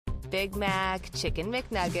Big Mac, Chicken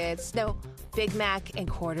McNuggets, no, Big Mac and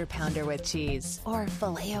Quarter Pounder with cheese, or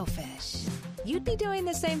Filet-O-Fish. You'd be doing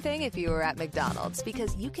the same thing if you were at McDonald's,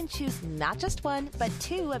 because you can choose not just one, but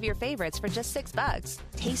two of your favorites for just $6.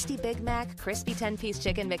 Tasty Big Mac, crispy 10-piece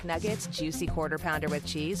Chicken McNuggets, juicy Quarter Pounder with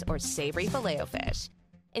cheese, or savory Filet-O-Fish.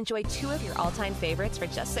 Enjoy two of your all-time favorites for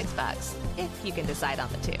just $6, if you can decide on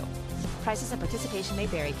the two. Prices and participation may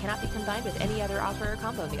vary. Cannot be combined with any other offer or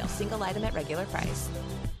combo meal. Single item at regular price.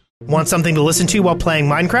 Want something to listen to while playing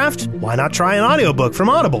Minecraft? Why not try an audiobook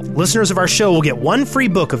from Audible? Listeners of our show will get one free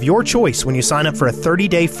book of your choice when you sign up for a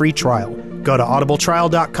 30-day free trial. Go to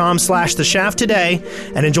audibletrial.com/theshaft today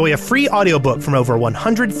and enjoy a free audiobook from over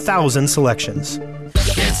 100,000 selections.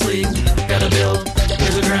 Can't sleep, gotta build.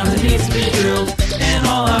 There's a ground that needs to be drilled, and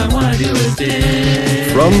all I wanna do is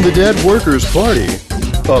dig. From the Dead Workers Party,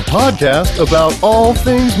 a podcast about all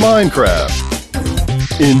things Minecraft.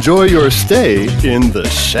 Enjoy your stay in the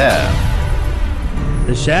Shaft.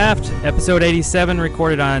 The Shaft, episode 87,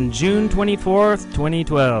 recorded on June 24th,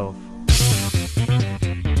 2012.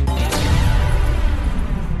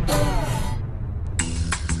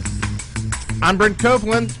 I'm Brent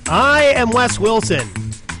Copeland. I am Wes Wilson.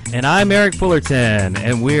 And I'm Eric Fullerton,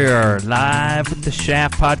 and we're live with the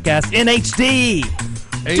Shaft podcast in HD.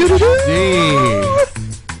 HD.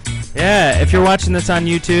 Yeah, if you're watching this on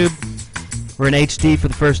YouTube, we're in HD for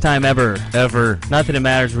the first time ever. Not that it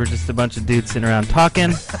matters, we're just a bunch of dudes sitting around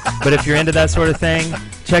talking. But if you're into that sort of thing,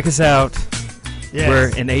 check us out. Yes. We're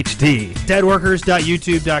in HD.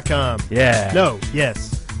 Deadworkers.youtube.com. Yeah. No,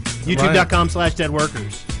 yes.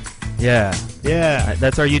 YouTube.com/deadworkers. Yeah. Yeah.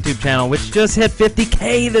 That's our YouTube channel, which just hit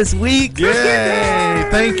 50K this week. Yay!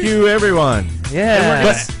 Thank you, everyone.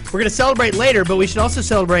 Yeah. We're going to celebrate later, but we should also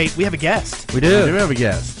celebrate. We have a guest. We do. We do have a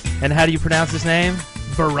guest. And how do you pronounce his name?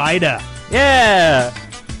 Vareide. Yeah.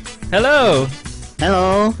 Hello.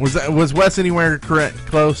 Hello. Was Wes anywhere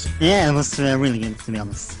close? Yeah, it was really good, to be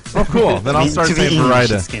honest. Oh, cool. Then I'll start saying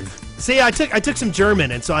Vareide. See, I took some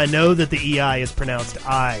German, and so I know that the EI is pronounced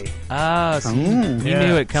I. Oh, so you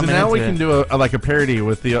knew it coming. So now into we can do a parody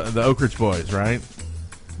with the Oak Ridge Boys, right?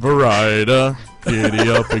 Vareide, giddy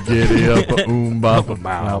up, bow,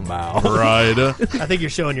 bow. Vareide. I think you're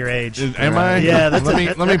showing your age. Am I? Yeah.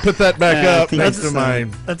 Let me put that back up next to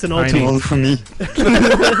mine. That's an old for me.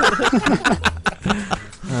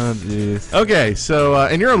 Oh, jeez. Okay, so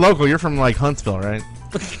and you're a local. You're from like Huntsville, right?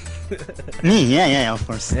 Me? Yeah, of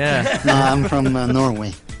course. Yeah. No, I'm from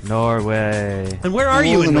Norway. Norway. And where are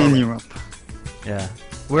you in Norway? Norway? Europe. Yeah.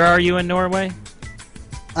 Where are you in Norway?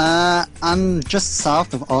 I'm just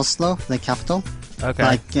south of Oslo, the capital. Okay.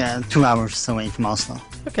 Like 2 hours away from Oslo.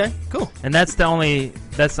 Okay, cool. And that's the only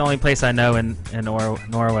place I know in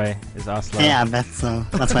Norway is Oslo. Yeah, I bet so.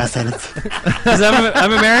 That's why I said it. Because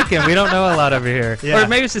I'm American. We don't know a lot over here. Yeah. Or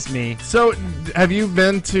maybe it's just me. So, have you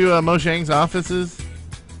been to Mojang's offices?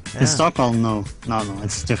 In Stockholm, no,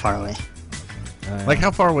 it's too far away. Like,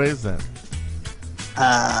 how far away is that?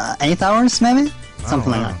 8 hours, maybe?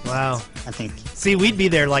 Something wow. like that. Wow. I think. See, we'd be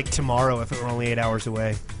there like tomorrow if it were only 8 hours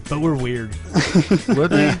away. But we're weird.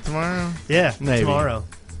 Would we tomorrow? Yeah, Maybe. Tomorrow.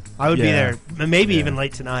 I would be there. Maybe even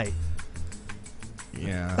late tonight.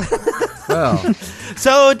 Yeah. Well.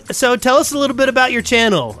 So tell us a little bit about your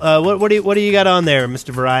channel. What do you got on there,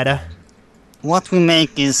 Mr. Vareide? What we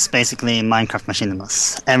make is basically Minecraft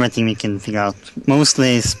machinimas. Everything we can figure out.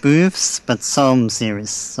 Mostly spoofs, but some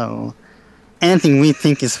series. So anything we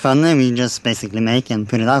think is funny, we just basically make and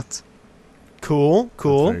put it out. Cool. That's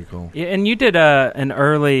very cool. Yeah, and you did an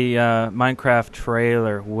early Minecraft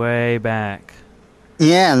trailer way back.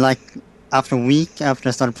 Yeah, like after a week after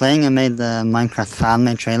I started playing, I made the Minecraft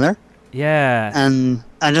fan-made trailer. Yeah. And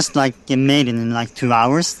I just made it in like 2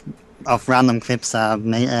 hours of random clips I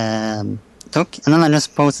took. And then I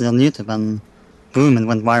just posted it on YouTube and boom, it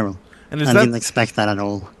went viral. And I didn't expect that at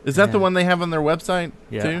all. Is that the one they have on their website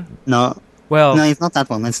too? No. Well, no, it's not that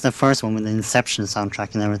one. It's the first one with the Inception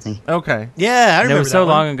soundtrack and everything. Okay. Yeah, I remember it was so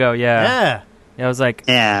long ago. Yeah. It was like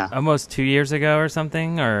almost 2 years ago or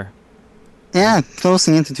something, or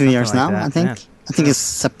closing into 2 years like now. that, I think. yeah. I think it's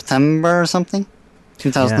September or something,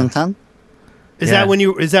 2010. Is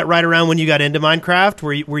that right around when you got into Minecraft?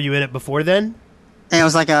 Were you in it before then? It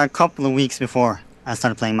was like a couple of weeks before I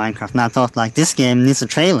started playing Minecraft, and I thought like this game needs a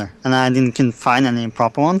trailer, and I couldn't find any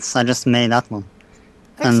proper ones. I just made that one.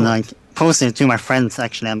 Excellent. And like posted it to my friends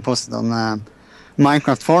actually, and posted on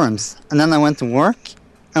Minecraft forums. And then I went to work,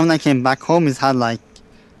 and when I came back home, it had like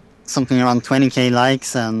something around 20k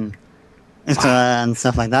likes and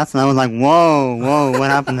stuff like that. And I was like, whoa, what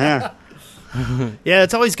happened here? Yeah,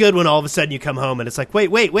 it's always good when all of a sudden you come home and it's like, wait,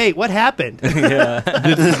 what happened? yeah.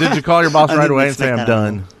 Did you call your boss right away and say I'm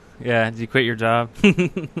done? Yeah, did you quit your job?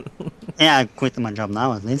 Yeah, I quit my job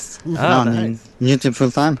now at least. Oh, Now I'm in YouTube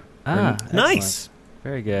full time. Excellent. Nice.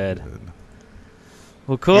 Very good.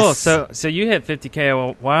 Well, cool. Yes. So you hit 50K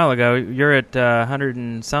a while ago. You're at 100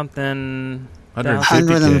 and something.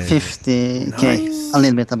 150K. Nice. A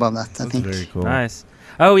little bit above that, I That's think. very cool. Nice.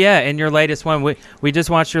 Oh yeah, and your latest one. We just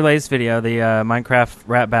watched your latest video, the Minecraft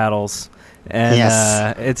rap battles, and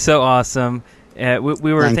Yes. it's so awesome. We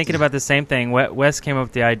were Thank thinking you. about the same thing. Wes came up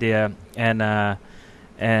with the idea,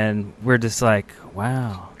 and we're just like,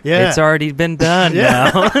 wow, Yeah. it's already been done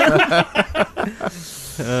Yeah. now.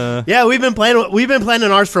 Yeah, we've been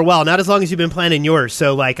planning ours for a while. Not as long as you've been planning yours.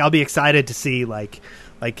 So like, I'll be excited to see Yeah.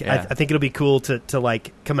 I think it'll be cool to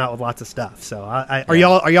like come out with lots of stuff. So are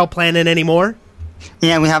y'all planning any more?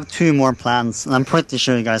 Yeah, we have 2 more plans, and I'm pretty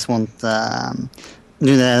sure you guys won't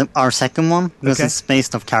do our second one because Okay. it's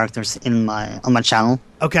based off characters on my channel.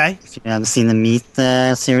 Okay. If you have seen the Meet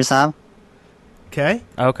series, I have. Okay.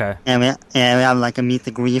 Okay. Yeah, we have like a Meet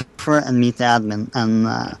the Griefer and Meet the Admin, and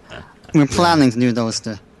we're planning to do those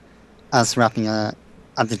 2 as rapping at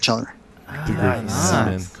each other.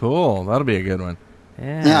 Nice. Cool. That'll be a good one.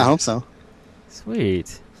 Yeah, I hope so.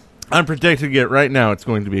 Sweet. I'm predicting it right now. It's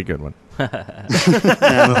going to be a good one.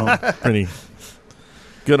 Yeah, Pretty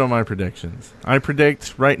good on my predictions. I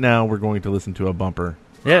predict right now we're going to listen to a bumper.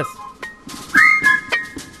 Yes.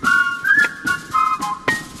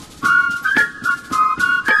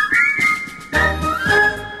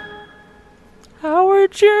 Our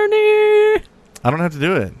journey. I don't have to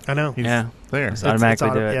do it. I know. He's Yeah. there. Just automatically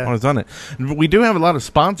auto- do it. yeah. Oh, it's on it. We do have a lot of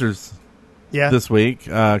sponsors Yeah. this week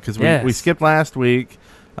because Yes. we skipped last week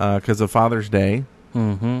because of Father's Day,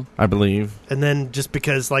 Mm-hmm. I believe. And then just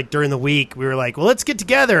because like during the week we were like, well, let's get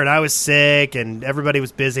together, and I was sick and everybody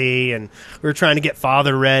was busy and we were trying to get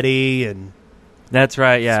father ready and That's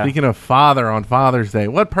right. Yeah. Speaking of father on Father's Day,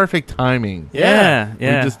 what perfect timing. Yeah. We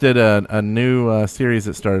just did a new series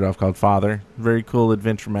that started off called Father. Very cool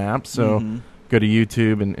adventure map. So go to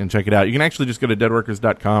YouTube and check it out. You can actually just go to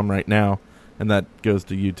deadworkers.com right now, and that goes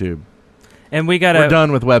to YouTube. And we got We're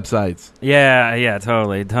done with websites. Yeah,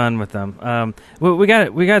 totally done with them. We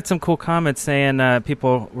got some cool comments saying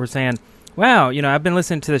people were saying, "Wow, I've been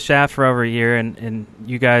listening to the Shaft for over a year, and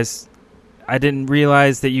you guys, I didn't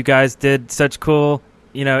realize that you guys did such cool,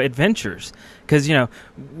 adventures. Because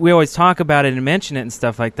we always talk about it and mention it and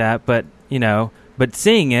stuff like that, but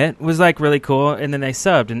seeing it was like really cool. And then they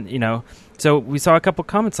subbed, and so we saw a couple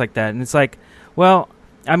comments like that, and it's like, well."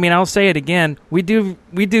 I mean, I'll say it again. We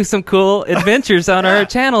do some cool adventures on our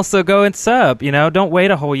channel, so go and sub. Don't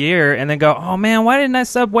wait a whole year and then go, oh man, why didn't I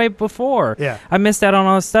sub way before? Yeah. I missed out on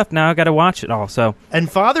all this stuff. Now I got to watch it all. So And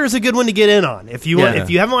Father is a good one to get in on. If you Yeah.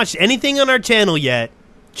 if you haven't watched anything on our channel yet,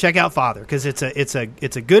 check out Father because it's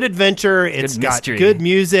a good adventure. It's got mystery. good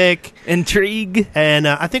music, intrigue. and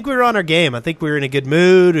I think we were on our game. I think we were in a good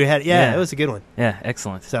mood. We had Yeah. it was a good one. Yeah,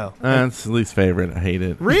 excellent. So That's the least favorite. I hate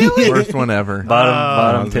it. Really? Worst one ever.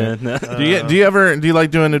 Bottom 10. Do you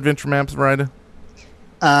like doing adventure maps, Vareide?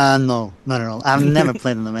 No, not at all. I've never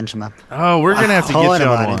played an adventure map. Oh, we're gonna have to Thought get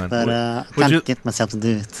you about on it, one. but I Would can't you- get myself to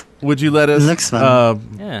do it. Would you let us, Looks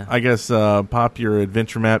fun. Yeah. I guess, pop your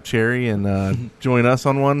adventure map cherry and join us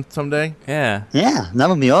on one someday? Yeah. Yeah, that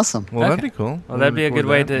would be awesome. Well, that'd Okay. be cool. Well, that'd be a Look forward good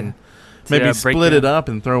way that. to And maybe break split it down. up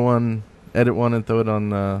and throw one, edit one, and throw it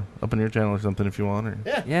on up on your channel or something if you want. Or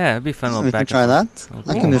Yeah, it'd be fun. A little We back can try and that. forth.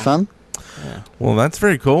 That can be fun. well, that's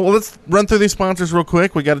very cool. Well, let's run through these sponsors real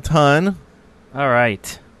quick. We got a ton. All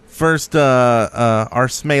right. First, our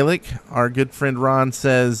Smalik, our good friend Ron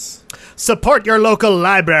says, support your local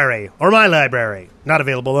library or my library. Not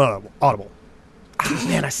available on Audible. Ah,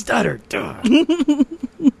 man, I stuttered.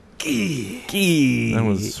 Gee. that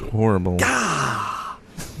was horrible.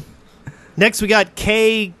 Next, we got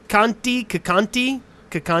Kakanti,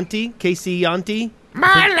 KC Yanti.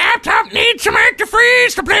 My laptop needs some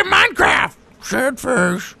antifreeze to play Minecraft. Sad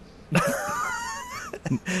face.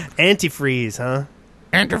 Antifreeze, huh?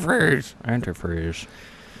 Antifreeze. Antifreeze.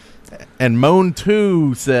 And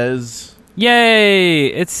Moan2 says, Yay!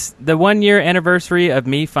 It's the 1 year anniversary of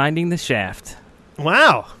me finding the shaft.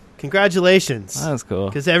 Wow. Congratulations. That was cool.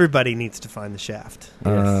 Because everybody needs to find the shaft.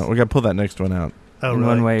 we got to pull that next one out. Oh, In really?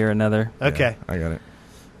 one way or another. Okay. Yeah, I got it.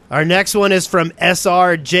 Our next one is from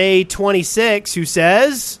SRJ26, who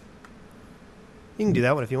says... You can do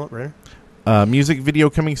that one if you want, Brenner. Music video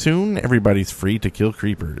coming soon. Everybody's free to kill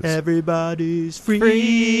creepers. Everybody's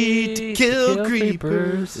free to kill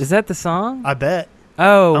creepers. Is that the song? I bet.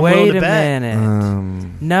 Oh, I'm wait willing a to bet.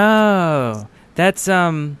 minute. No. That's,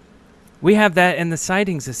 we have that in the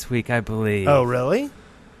sightings this week, I believe. Oh, really?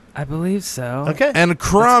 I believe so. Okay. And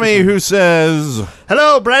Crommy, who says,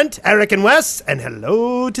 Hello, Brent, Eric, and Wes, and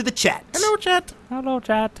hello to the chat. hello, chat. Hello,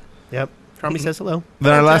 chat. Yep. Crommy says hello.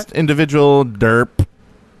 Then our Hi, last chat. individual derp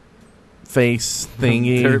face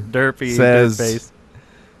thingy Derpy says, derp face.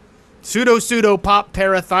 Pseudo pop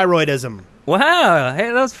parathyroidism. Wow. Hey,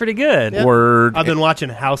 that was pretty good. Yep. word. I've been watching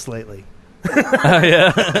House lately. Oh,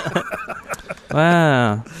 yeah.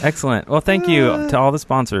 Wow. Excellent. Well, thank you to all the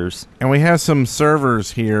sponsors. And we have some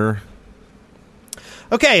servers here.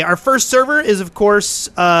 Okay, our first server is, of course,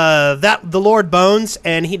 the Lord Bones,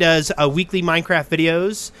 and he does weekly Minecraft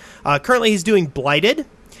videos. Currently, he's doing Blighted,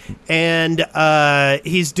 and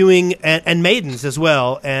he's doing and Maidens as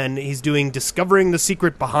well, and he's doing Discovering the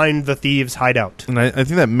Secret Behind the Thieves' Hideout. And I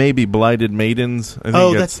think that may be Blighted Maidens. I think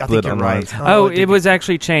Oh, that's I split think you're online. right. Oh, it it was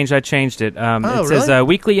actually changed. I changed it. It says really?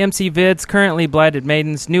 weekly MC vids, currently Blighted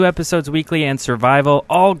Maidens, new episodes weekly, and survival,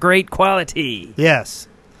 all great quality. Yes.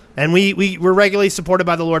 And we're regularly supported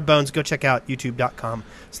by the Lord Bones. Go check out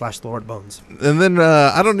youtube.com/Lord Bones. And then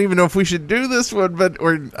I don't even know if we should do this one, but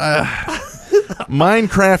we're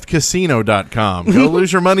MinecraftCasino.com. Go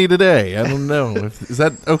lose your money today. I don't know. Is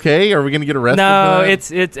that okay? Are we going to get arrested? No, for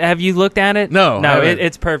that? it's. Have you looked at it? No, I haven't.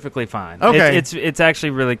 It's perfectly fine. Okay. It's actually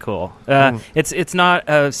really cool. It's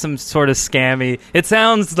not some sort of scammy. It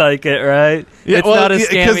sounds like it, right? Yeah, it's not a scammy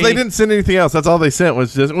because they didn't send anything else. That's all they sent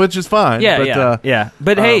was just, which is fine. Yeah, but, yeah.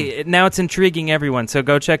 But hey, now it's intriguing everyone. So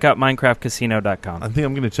go check out MinecraftCasino.com. I think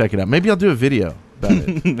I'm going to check it out. Maybe I'll do a video about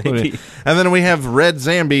it. Maybe. And then we have Red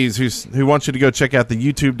Zambies, who wants you to go check out the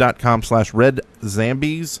youtube.com/Red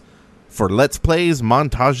Zambies for Let's Plays,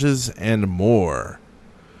 montages, and more.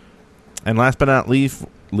 And last but not least,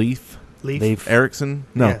 Leaf Erickson?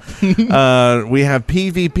 No. Yeah. We have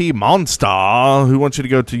PvP Monstar, who wants you to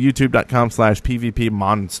go to youtube.com/PvP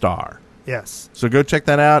Monstar. Yes. So go check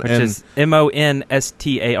that out. Which and is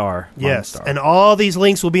MONSTAR. Yes. Monstar. And all these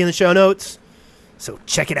links will be in the show notes. So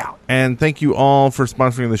check it out. And thank you all for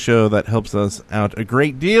sponsoring the show. That helps us out a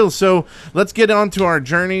great deal. So let's get on to our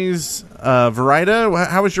journeys. Vareide,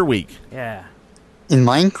 how was your week? Yeah. In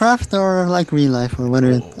Minecraft or like real life or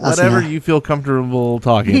whatever? Whatever you feel comfortable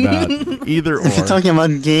talking about. Either or. If you're talking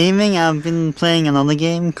about gaming, I've been playing another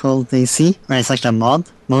game called DayZ, where it's actually a mod,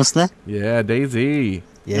 mostly. Yeah, DayZ.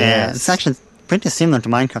 Yeah, it's actually pretty similar to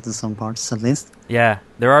Minecraft in some parts, at least. Yeah.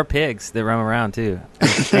 There are pigs that roam around, too.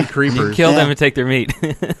 And creepers. You kill Yeah. them and take their meat.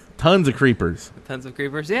 Tons of creepers. Tons of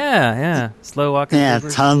creepers. Yeah. Slow walking Yeah,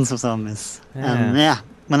 creepers. tons of zombies. Yeah. Yeah,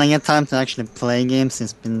 when I get time to actually play games,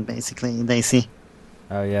 it's been basically DayZ.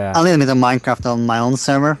 Oh, yeah. A little bit of Minecraft on my own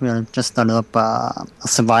server. We just started up a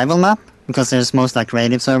survival map, because there's most like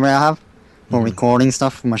creative server I have for recording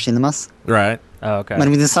stuff for Machinimas. Right. Oh, okay. But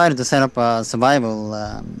we decided to set up a survival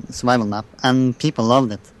map, and people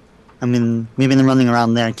loved it. I mean, we've been running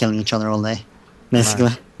around there killing each other all day,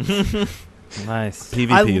 basically. Nice.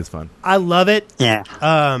 PvP is fun. I love it. Yeah.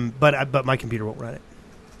 But my computer won't run it.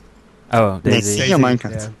 Oh, DayZ. DayZ. Your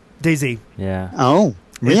Minecraft. Yeah. DayZ. Yeah. Oh,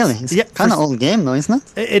 really? It's yeah, kind for- of old game, though, isn't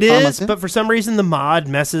it? It How is, about but for some reason the mod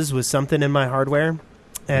messes with something in my hardware,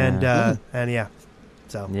 and yeah,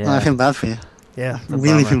 so Yeah. Oh, I feel bad for you. yeah. I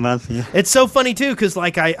really feel bad for you. It's so funny too, because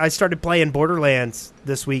like I started playing Borderlands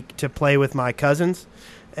this week to play with my cousins,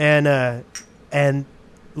 and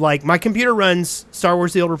like my computer runs Star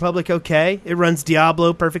Wars: The Old Republic okay. It runs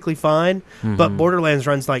Diablo perfectly fine, but Borderlands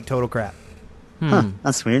runs like total crap. Huh,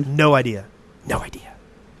 that's weird. No idea.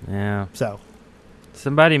 Yeah. So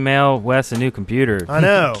Somebody mail Wes a new computer. I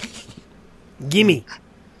know. Gimme.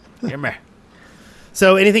 Gimme.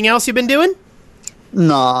 So anything else you've been doing?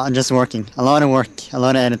 No, just working. A lot of work, a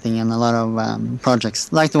lot of editing, and a lot of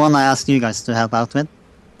projects. Like the one I asked you guys to help out with.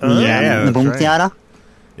 Yeah, the that's Boom right. Tiara.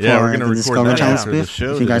 Yeah, for we're going to the record Discovery that Channel after the spoof,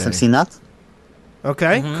 show if you guys today. have seen that.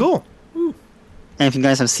 Okay, cool. And if you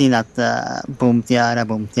guys have seen that Boom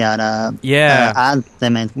Tiara Yeah. ad they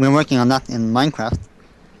made, we're working on that in Minecraft,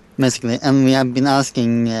 basically. And we have been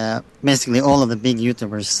asking basically all of the big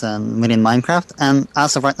YouTubers within Minecraft. And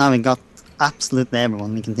as of right now, we got absolutely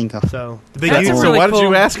everyone we can think of. So the big That's YouTubers. really Why did cool.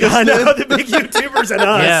 you ask us I then? know the big YouTubers and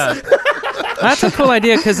us. Yeah. That's a cool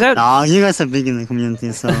idea, because No, you guys are big in the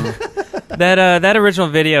community, so that original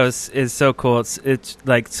video is so cool. It's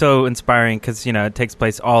like so inspiring, because it takes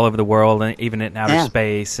place all over the world and even in outer Yeah.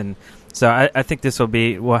 space, and so I think this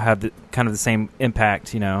will have kind of the same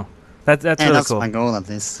impact. That's and really that's cool. my goal at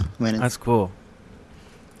least. With it. That's cool.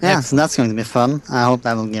 Yeah, so that's going to be fun. I hope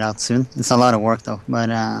that will get out soon. It's a lot of work though, but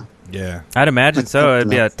Yeah. I'd imagine Let's so. hope It'd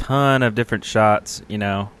be a not. ton of different shots.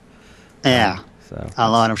 yeah, So a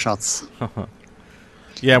lot of shots.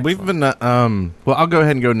 Yeah, we've been, well, I'll go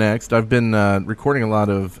ahead and go next. I've been recording a lot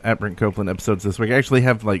of At Brent Copeland episodes this week. I actually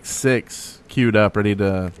have like 6 queued up, ready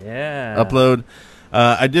to upload.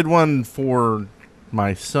 I did one for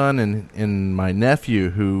my son and my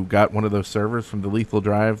nephew who got one of those servers from the Lethal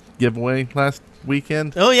Drive giveaway last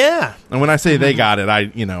weekend. Oh, yeah. And when I say they got it,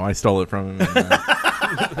 I stole it from them.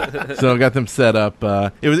 And, so I got them set up.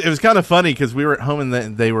 It was kind of funny because we were at home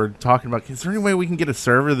and they were talking about, is there any way we can get a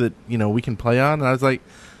server that, we can play on? And I was like,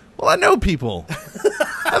 well, I know people.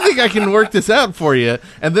 I think I can work this out for you.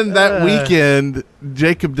 And then that weekend,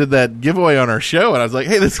 Jacob did that giveaway on our show, and I was like,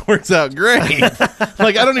 hey, this works out great.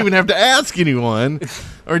 Like, I don't even have to ask anyone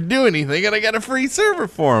or do anything, and I got a free server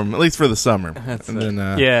for them, at least for the summer.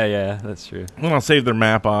 Yeah, that's true. Then I'll save their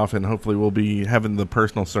map off, and hopefully we'll be having the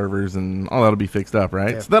personal servers, and all that'll be fixed up,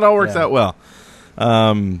 right? Yeah. So that all works out well.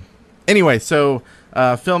 Anyway, so...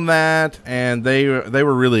 filmed that, and they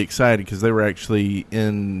were really excited because they were actually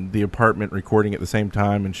in the apartment recording at the same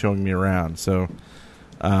time and showing me around. So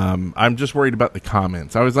I'm just worried about the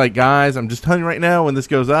comments. I was like, guys, I'm just telling you right now, when this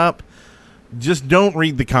goes up, just don't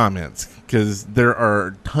read the comments because there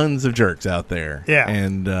are tons of jerks out there. Yeah,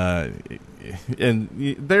 and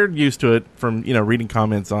they're used to it from reading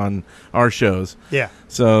comments on our shows. Yeah,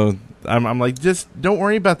 so. I'm like, just don't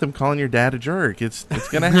worry about them calling your dad a jerk. It's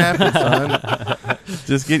gonna happen, son.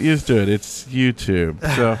 Just get used to it. It's YouTube.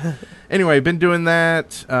 So, anyway, been doing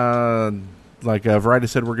that. Like Vareide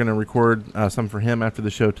said, we're gonna record some for him after the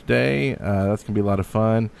show today. That's gonna be a lot of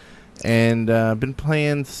fun. And been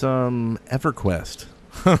playing some EverQuest.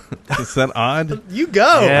 Is that odd? You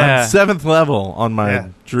go. Yeah. I'm 7th level on my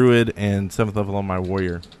Druid and 7th level on my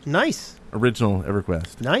Warrior. Nice. Original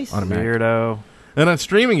EverQuest. Nice. On a Mac. Weirdo. And I'm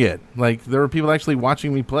streaming it. Like, there were people actually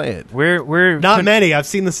watching me play it. We're not many. I've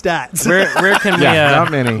seen the stats. Where can we?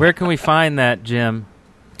 Not many. Where can we find that, Jim?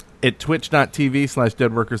 At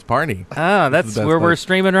twitch.tv/deadworkersparty. Oh, that's where we're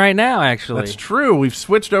streaming right now. Actually, that's true. We've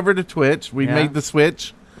switched over to Twitch. We made the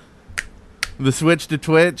switch. The switch to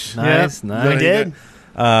Twitch. Nice. We did.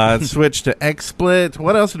 Switch to XSplit.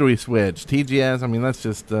 What else did we switch? TGS. I mean, that's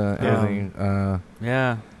just everything.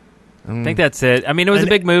 Yeah. I think that's it. I mean, it was a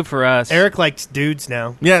big move for us. Eric likes dudes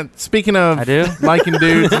now. Yeah, speaking of I do? liking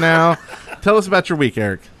dudes now, tell us about your week,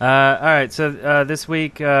 Eric. All right, so this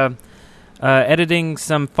week, editing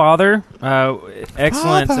some Father.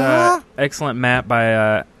 Excellent map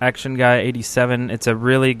by Action Guy 87. It's a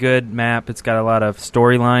really good map. It's got a lot of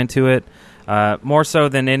storyline to it, more so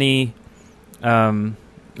than any... well,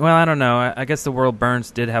 I don't know. I guess The World Burns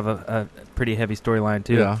did have a pretty heavy storyline,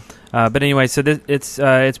 too. Yeah. But anyway, so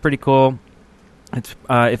it's pretty cool. It's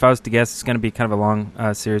if I was to guess, it's going to be kind of a long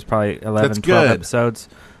series, probably 11, 12 episodes.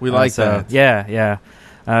 We like that. Yeah.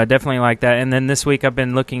 Definitely like that. And then this week, I've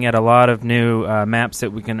been looking at a lot of new maps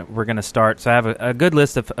that we're going to start. So I have a good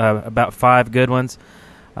list of about 5 good ones.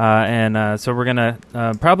 So we're going to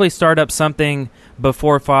probably start up something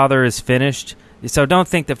before Father is finished. So don't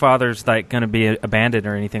think that Father's like going to be abandoned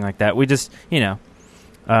or anything like that. We just, we just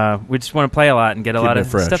want to play a lot and get a lot of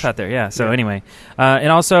stuff out there. Yeah. So anyway, and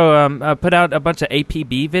also put out a bunch of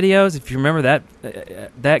APB videos. If you remember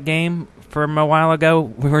that game from a while ago,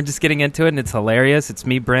 we were just getting into it, and it's hilarious. It's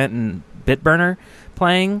me, Brent, and Bitburner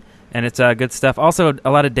playing, and it's good stuff. Also, a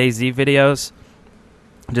lot of DayZ videos,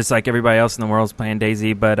 just like everybody else in the world is playing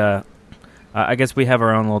DayZ, but I guess we have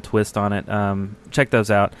our own little twist on it. Check those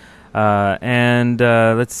out. And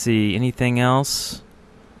let's see, anything else?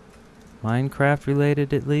 Minecraft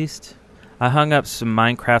related, at least. I hung up some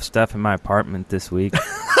Minecraft stuff in my apartment this week.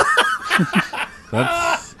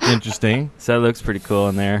 That's interesting. So it looks pretty cool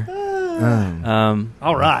in there.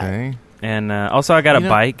 All right. Okay. And also, I got a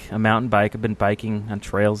mountain bike. I've been biking on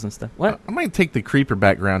trails and stuff. What? I might take the creeper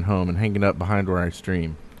background home and hang it up behind where I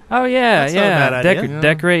stream. Oh yeah, That's not a bad idea.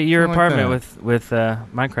 Decorate your apartment with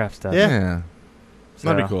Minecraft stuff. Yeah.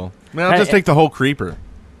 That'd be cool. I mean, I'll just take the whole creeper.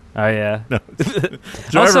 Oh yeah. No.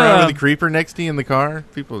 Drive around with the creeper next to you in the car.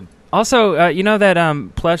 People. Also, you know that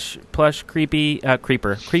plush creepy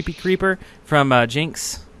creeper from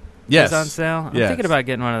Jinx. Yes. Is on sale. I'm thinking about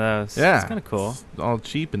getting one of those. Yeah. It's kind of cool. It's all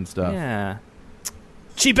cheap and stuff. Yeah.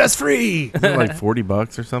 Cheap as free. Is it like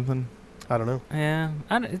 $40 or something? I don't know. Yeah.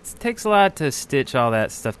 It takes a lot to stitch all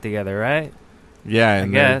that stuff together, right? Yeah,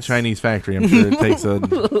 in the Chinese factory, I'm sure it takes a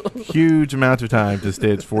huge amount of time to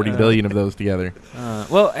stitch 40 billion of those together.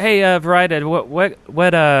 Well, hey, Vareide,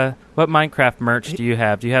 what Minecraft merch do you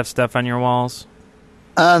have? Do you have stuff on your walls?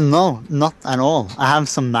 No, not at all. I have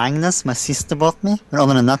some magnets my sister bought me, but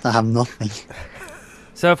other than that, I have nothing.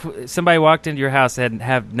 So if somebody walked into your house and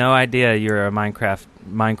have no idea you're a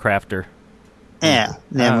Minecrafter, Yeah,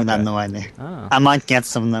 they would okay. have no idea. Oh. I might get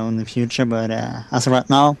some though in the future, but as of right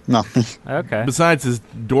now, nothing. Okay. Besides his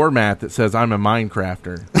doormat that says I'm a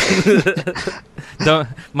Minecrafter.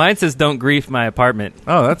 Mine says don't grief my apartment.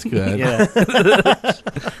 Oh, that's good. Yeah.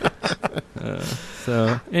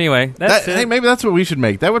 So anyway, that's it. Hey, maybe that's what we should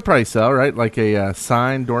make. That would probably sell, right? Like a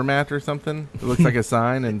sign doormat or something. It looks like a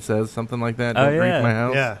sign and says something like that. Don't grief my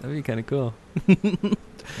house. Yeah. That'd be kind of cool.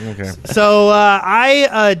 Okay. So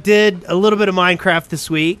I did a little bit of Minecraft this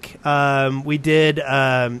week. We did,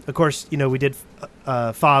 of course, we did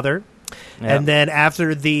Father. Yep. And then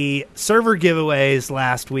after the server giveaways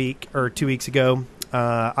last week or 2 weeks ago,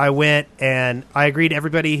 I went and I agreed to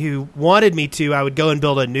everybody who wanted me to, I would go and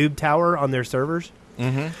build a noob tower on their servers.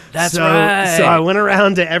 Mm-hmm. That's so, right. So I went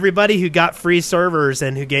around to everybody who got free servers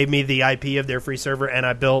and who gave me the IP of their free server, and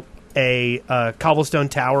I built a cobblestone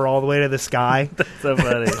tower all the way to the sky. That's so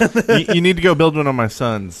funny. You need to go build one on my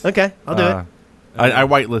son's. Okay, I'll do it. I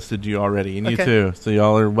whitelisted you already, and you too. So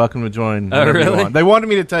y'all are welcome to join. Oh, whenever you really? want. They wanted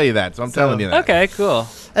me to tell you that, so I'm telling you that. Okay, cool.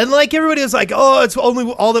 And like everybody was like, "Oh, it's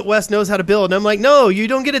only all that Wes knows how to build." And I'm like, "No, you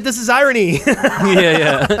don't get it. This is irony."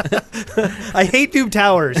 Yeah. I hate noob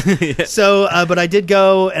towers. Yeah. So, but I did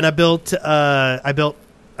go and I built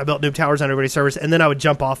noob towers on everybody's servers, and then I would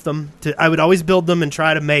jump off them. I would always build them and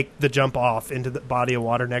try to make the jump off into the body of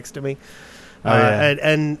water next to me.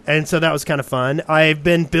 And so that was kind of fun. I've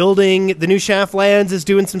been building the new Shaftlands is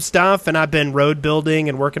doing some stuff, and I've been road building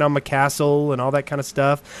and working on my castle and all that kind of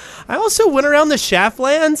stuff. I also went around the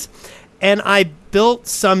Shaftlands and I built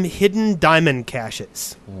some hidden diamond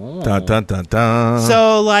caches. Dun, dun, dun, dun.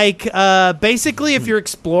 So, like, basically, if you're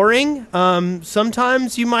exploring,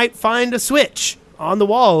 sometimes you might find a switch on the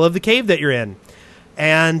wall of the cave that you're in,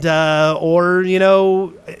 and or in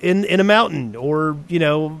a mountain, or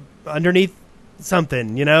underneath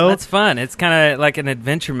something. That's fun. It's kind of like an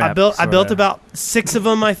adventure map. I built about 6 of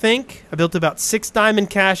them. I think I built about 6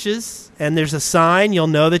 diamond caches, and there's a sign. You'll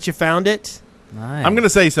know that you found it. Nice. I'm going to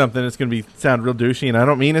say something. It's going to sound real douchey, and I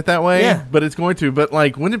don't mean it that way. Yeah. But it's going to. But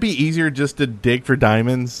like, wouldn't it be easier just to dig for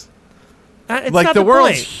diamonds? It's like not the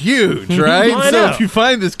world's point. huge, right? Well, I So know. if you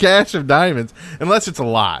find this cache of diamonds, unless it's a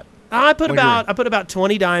lot. I put about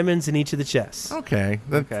 20 diamonds in each of the chests. Okay.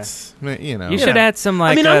 That's You should add some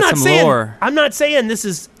I'm not some saying, lore. I'm not saying this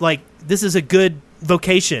is a good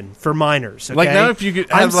vocation for miners. Okay? Like now, if you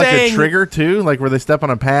could have a trigger too, like where they step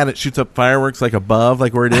on a pad, it shoots up fireworks like above,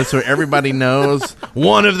 like where it is, so everybody knows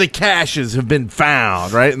one of the caches have been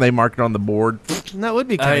found, right? And they mark it on the board. That would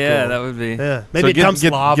be kind of cool. Yeah, that would be. Yeah, maybe it dumps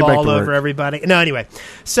lava get back all to over work. everybody. No, anyway.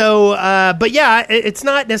 So, but yeah, it's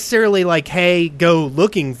not necessarily like, hey, go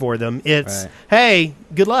looking for them. It's, hey,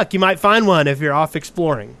 good luck. You might find one if you're off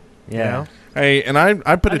exploring. Yeah. You know? Hey, and I put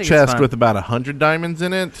a think it's chest fun. with about 100 diamonds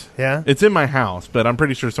in it. Yeah. It's in my house, but I'm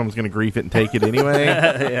pretty sure someone's going to grief it and take it anyway.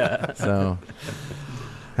 Yeah. So,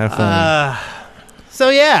 have fun. So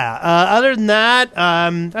yeah. Other than that,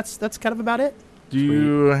 that's kind of about it. Do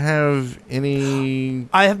you have any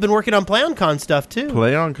I have been working on PlayOnCon stuff too.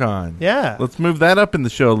 Play on Con? Yeah. Let's move that up in the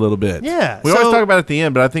show a little bit. Yeah, We so- always talk about it at the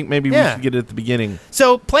end, but I think maybe we Yeah. should get it at the beginning.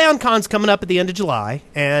 So PlayOnCon's coming up at the end of July,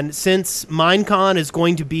 and since Minecon is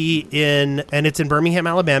going to be and it's in Birmingham,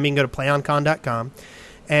 Alabama, you can go to playoncon.com.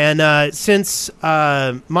 And since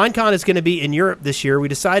Minecon is going to be in Europe this year, we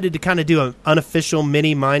decided to kind of do an unofficial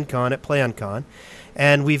mini Minecon at PlayOnCon.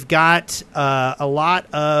 And we've got a lot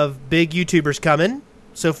of big YouTubers coming.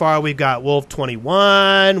 So far, we've got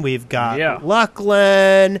Wolf21, we've got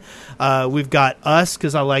Lucklin, we've got us,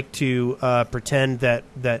 because I like to pretend that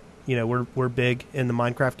we're big in the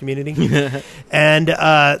Minecraft community. And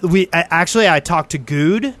I talked to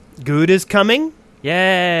Good. Good is coming.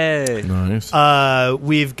 Yay. Nice.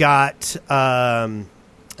 We've got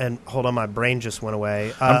and hold on, my brain just went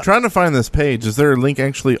away. I'm trying to find this page. Is there a link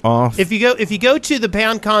actually off? If you go to the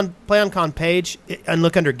PlayOnCon page and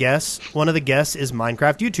look under guests, one of the guests is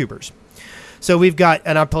Minecraft YouTubers. So we've got,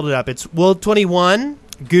 and I pulled it up. It's Will21,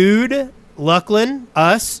 Good, Lucklin,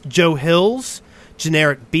 us, Joe Hills,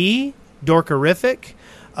 Generic B, Dorkerific,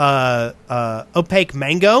 Opaque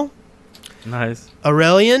Mango, Nice.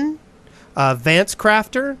 Aurelian, Vance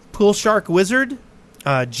Crafter, Pool Shark Wizard,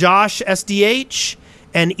 Josh SDH,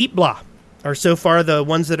 and Eat Blah are so far the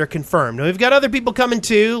ones that are confirmed. We've got other people coming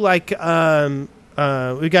too, like we've got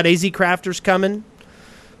AZ Crafters coming.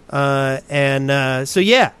 So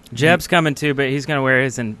yeah. Jeb's coming too, but he's going to wear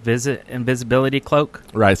his invisibility cloak.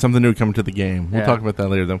 Right, something new coming to the game. We'll Yeah. talk about that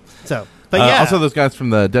later, though. So, but yeah. Also, those guys from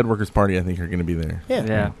the Dead Workers Party, I think, are going to be there.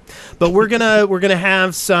 Yeah. But we're gonna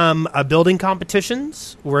have some building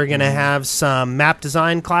competitions. We're gonna have some map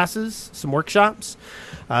design classes, some workshops.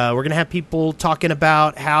 We're going to have people talking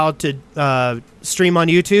about how to stream on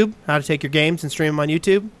YouTube, how to take your games and stream them on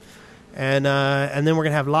YouTube. And then we're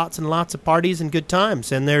going to have lots and lots of parties and good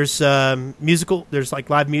times. And there's there's like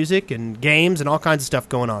live music and games and all kinds of stuff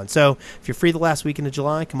going on. So if you're free the last weekend of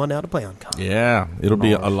July, come on down to PlayOnCon. Yeah, it'll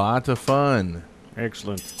be a lot of fun.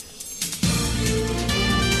 Excellent.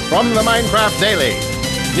 From the Minecraft Daily,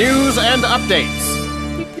 news and updates.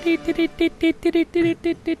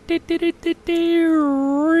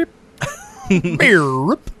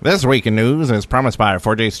 This week in news, as promised by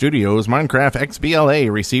 4J Studios, Minecraft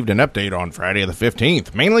XBLA received an update on Friday the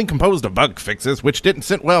 15th, mainly composed of bug fixes, which didn't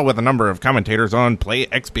sit well with a number of commentators on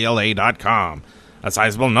PlayXBLA.com. A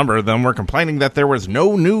sizable number of them were complaining that there was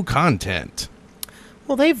no new content.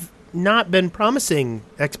 Well, they've not been promising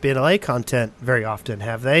XBLA content very often,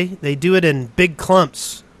 have they? They do it in big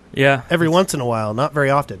clumps. Yeah. Every once in a while, not very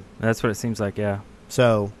often. That's what it seems like, yeah.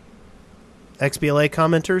 So, XBLA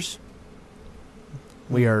commenters,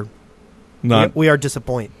 we are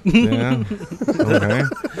disappointed. Yeah. Okay.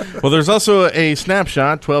 Well, there's also a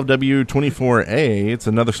snapshot, 12W24A. It's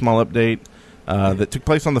another small update that took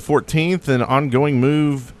place on the 14th. The ongoing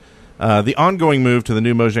move to the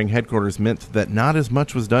new Mojang headquarters meant that not as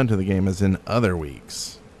much was done to the game as in other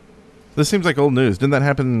weeks. This seems like old news. Didn't that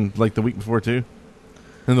happen like the week before too?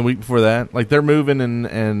 And the week before that? Like they're moving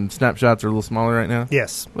and snapshots are a little smaller right now?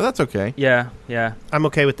 Yes. Well, that's okay. Yeah. I'm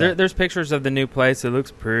okay with that. There's pictures of the new place. It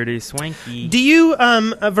looks pretty swanky. Do you,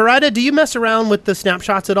 Vareide, do you mess around with the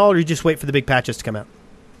snapshots at all, or do you just wait for the big patches to come out?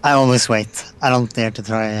 I always wait. I don't dare to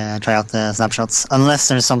try out the snapshots unless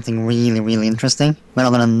there's something really, really interesting. But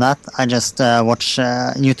other than that, I just watch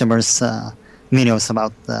YouTubers' videos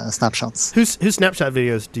about snapshots. Whose snapshot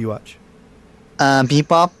videos do you watch?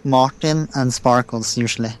 Bebop, Martin, and Sparkles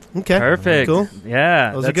usually. Okay. Perfect. Cool.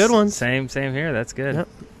 Yeah. Those are good ones. Same here. That's good. Yep.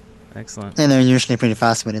 Excellent. And they're usually pretty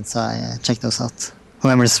fast with it, so I check those out.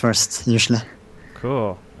 Whoever's first, usually.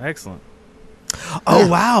 Cool. Excellent. Oh,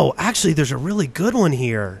 wow. Actually, there's a really good one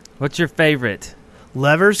here. What's your favorite?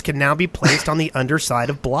 Levers can now be placed on the underside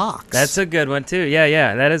of blocks. That's a good one, too.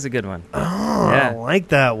 Yeah. That is a good one. Oh, yeah. I like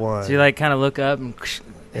that one. So you like kind of look up and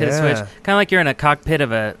hit a switch. Kind of like you're in a cockpit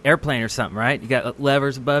of an airplane or something, right? You got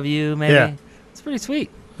levers above you, maybe? Yeah. It's pretty sweet.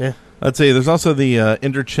 Yeah. I'd say there's also the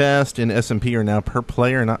Ender Chest and SMP are now per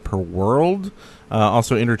player, not per world.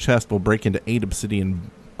 Also, Ender Chest will break into 8 obsidian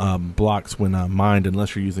blocks when mined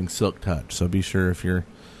unless you're using Silk Touch. So be sure if you're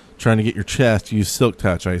trying to get your chest, use Silk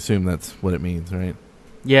Touch. I assume that's what it means, right?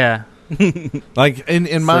 Yeah. Like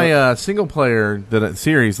in my single player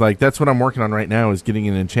series, like that's what I'm working on right now is getting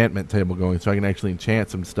an enchantment table going so I can actually enchant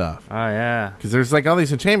some stuff. Oh, yeah. Because there's like all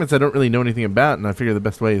these enchantments I don't really know anything about, and I figure the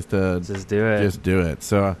best way is to Just do it. Just do it.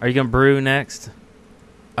 So Are you going to brew next?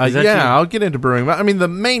 yeah, I'll get into brewing. I mean, the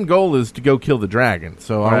main goal is to go kill the dragon.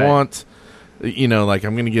 So Right. I want, like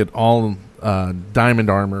I'm going to get all diamond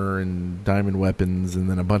armor and diamond weapons, and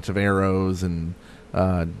then a bunch of arrows, and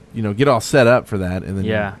get all set up for that, and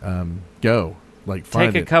then go like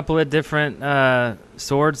find Take a couple of different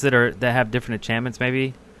swords that have different enchantments,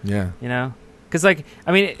 maybe. Yeah. Because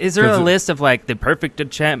is there a list of like the perfect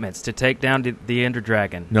enchantments to take down the Ender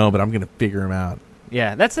Dragon? No, but I'm going to figure them out.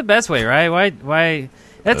 Yeah, that's the best way, right? Why?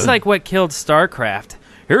 That's like what killed StarCraft.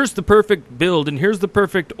 Here's the perfect build, and here's the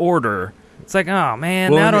perfect order. It's like, oh,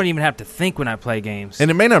 man, now I don't even have to think when I play games.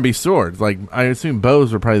 And it may not be swords. Like, I assume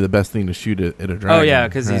bows are probably the best thing to shoot at a dragon. Oh, yeah,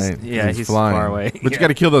 because right? he's flying. far away. But you got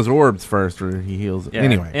to kill those orbs first, or he heals it. Yeah,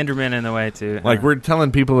 Anyway. Enderman in the way, too. Like, we're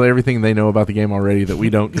telling people everything they know about the game already that we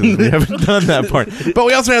don't, because we haven't done that part. But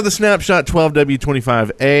we also have the snapshot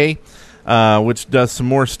 12W25A, which does some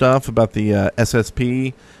more stuff about the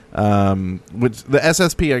SSP, which the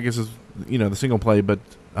SSP, I guess, is, the single play, but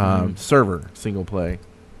server single play.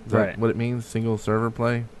 Is that what it means? Single server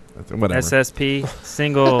play? Whatever. SSP,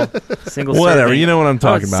 single whatever, serving. you know what I'm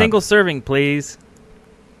talking about. Single serving, please.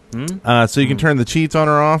 So you can turn the cheats on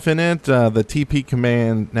or off in it. The TP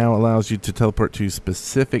command now allows you to teleport to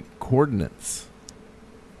specific coordinates.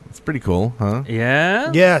 It's pretty cool, huh?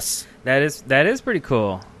 Yeah? Yes. That is pretty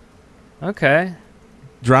cool. Okay.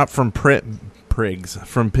 Drop from prigs.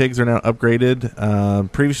 From pigs are now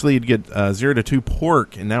upgraded. Previously you'd get 0 to 2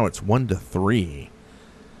 pork, and now it's 1 to 3.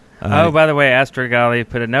 By the way, Astrogali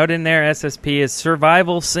put a note in there. SSP is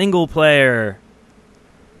survival single player.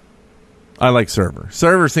 I like server.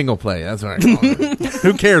 Server single play. That's what I call it.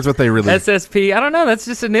 Who cares what they really... SSP, I don't know. That's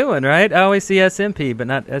just a new one, right? I always see SMP, but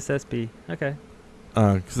not SSP. Okay.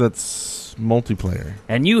 Because that's multiplayer.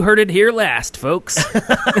 And you heard it here last, folks.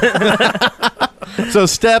 So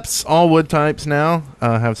steps, all wood types now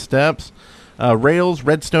have steps. Rails,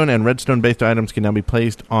 redstone, and redstone-based items can now be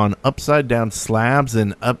placed on upside-down slabs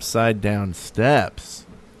and upside-down steps.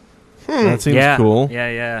 That seems cool.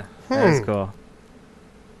 Yeah. That is cool.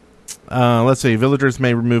 Let's see. Villagers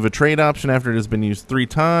may remove a trade option after it has been used 3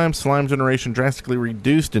 times. Slime generation drastically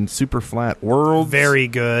reduced in super flat worlds. Very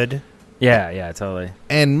good. Yeah, totally.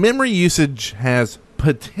 And memory usage has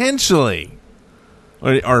potentially,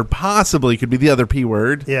 or possibly, could be the other P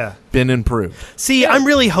word, been improved. See, I'm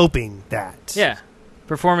really hoping that. Yeah.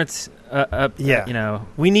 Performance you know.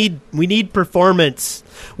 We need performance.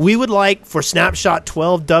 We would like for Snapshot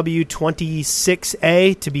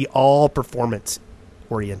 12W26A to be all performance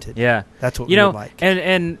oriented. Yeah. That's what we would like.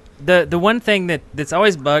 And the one thing that's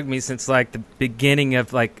always bugged me since like the beginning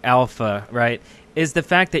of like alpha, right, is the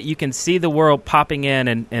fact that you can see the world popping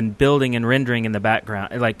in and building and rendering in the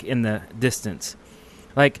background, like in the distance.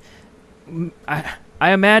 Like I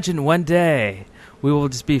imagine one day we will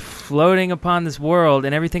just be floating upon this world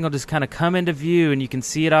and everything will just kind of come into view and you can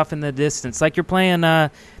see it off in the distance. Like you're playing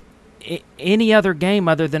any other game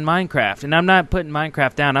other than Minecraft. And I'm not putting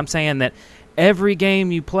Minecraft down. I'm saying that every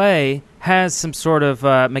game you play has some sort of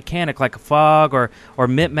mechanic like a fog or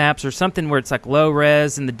mip maps or something where it's like low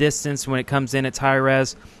res in the distance. When it comes in, it's high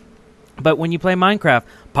res. But when you play Minecraft,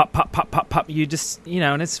 pop, pop, pop, pop, pop, you just,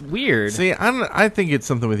 and it's weird. See, I think it's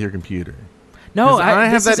something with your computer. No, I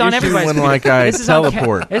have this is that on issue everybody's when like I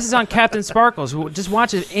teleport. This is on Captain Sparkles. Who just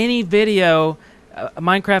watches any video, a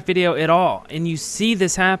Minecraft video at all, and you see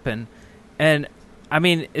this happen. And I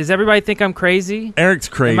mean, does everybody think I'm crazy? Eric's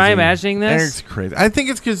crazy. Am I imagining this? Eric's crazy. I think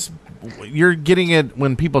it's because you're getting it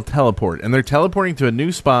when people teleport, and they're teleporting to a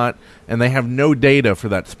new spot, and they have no data for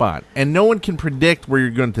that spot, and no one can predict where you're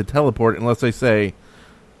going to teleport unless they say,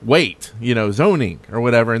 "Wait, zoning or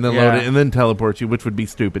whatever," and then load it and then teleport you, which would be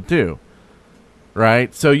stupid too.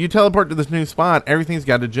 Right, so you teleport to this new spot. Everything's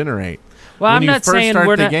got to generate. Well, when I'm not saying when you first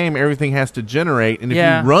start the not... game, everything has to generate, and if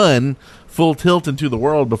you run full tilt into the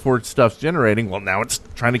world before stuff's generating, well, now it's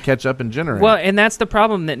trying to catch up and generate. Well, and that's the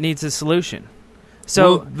problem that needs a solution.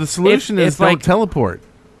 So the solution is don't teleport.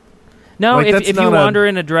 No, if you wander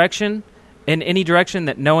in a direction, in any direction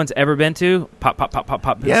that no one's ever been to, pop, pop, pop, pop,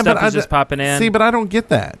 pop. Yeah, stuff is just popping in. See, but I don't get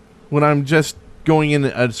that when I'm just going in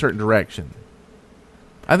a certain direction.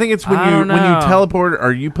 I think it's when you teleport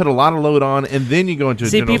or you put a lot of load on and then you go into a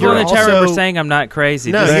general direction. People in the chat room are saying I'm not crazy.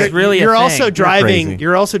 No, this is really you're a thing. also driving.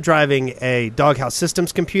 You're also driving a Doghouse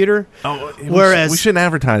Systems computer. Oh, whereas we shouldn't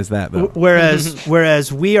advertise that though.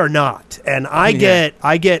 Whereas we are not, and I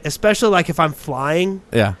get especially like if I'm flying.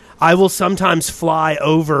 Yeah, I will sometimes fly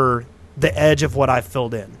over the edge of what I've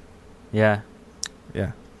filled in. Yeah.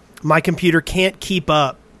 My computer can't keep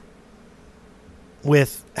up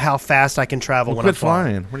with how fast I can travel when I'm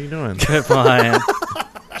flying. What are you doing? Quit flying.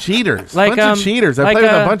 Cheaters. Bunch of cheaters. I played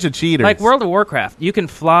with a bunch of cheaters. Like World of Warcraft. You can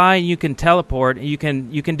fly, you can teleport, you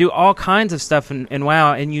can do all kinds of stuff in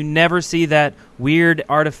WoW, and you never see that weird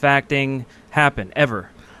artifacting happen,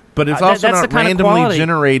 ever. But it's also not randomly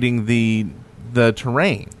generating the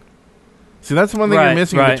terrain. See, that's the one thing you're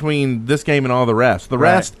missing between this game and all the rest. The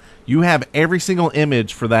rest, you have every single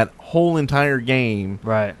image for that whole entire game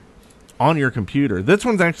on your computer. This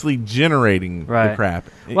one's actually generating the crap.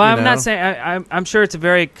 Well, I'm not saying... I'm sure it's a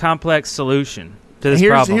very complex solution to this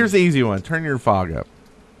problem. Here's the easy one. Turn your fog up.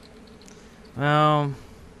 Well,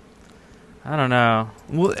 I don't know.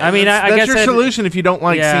 Well, I mean, I guess your solution if you don't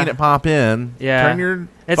like seeing it pop in. Yeah. Turn your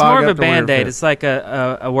It's fog more up of a to where it Band-Aid. fits. It's like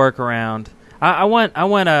a workaround. I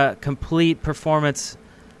want a complete performance,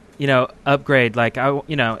 upgrade. Like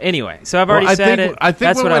anyway. So I've already said it. I think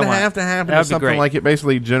that's what what would I want. have to happen is something like it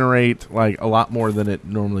basically generate like a lot more than it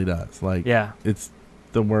normally does. Like it's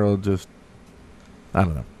the world just I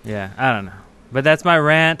don't know. Yeah, I don't know. But that's my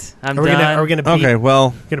rant. I'm done. Are we gonna bleep, okay,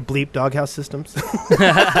 well, gonna bleep Doghouse Systems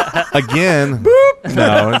again?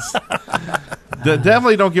 No, it's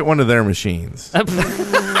definitely don't get one of their machines.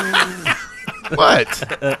 What?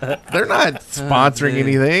 They're not sponsoring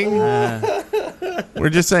anything. We're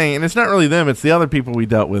just saying, and it's not really them, it's the other people we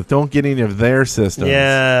dealt with. Don't get any of their systems.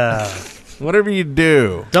 Yeah. Whatever you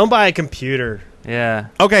do. Don't buy a computer. Yeah.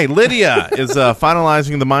 Okay, Lydia is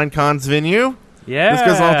finalizing the Minecons venue. Yeah. This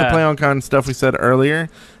goes off the PlayOnCon stuff we said earlier.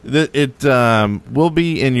 It will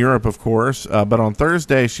be in Europe, of course, but on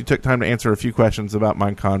Thursday she took time to answer a few questions about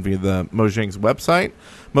Minecon via the Mojang's website.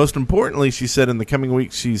 Most importantly, she said in the coming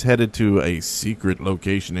weeks she's headed to a secret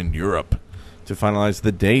location in Europe to finalize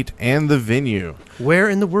the date and the venue. Where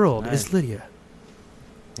in the world is Lydia?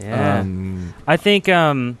 Yeah. I think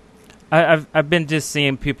I've been just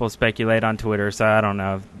seeing people speculate on Twitter, so I don't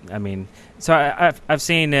know. I mean, so I've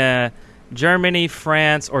seen Germany,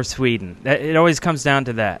 France, or Sweden. It always comes down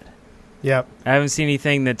to that. Yep. I haven't seen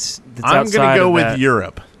anything that's I'm outside going to go of with that.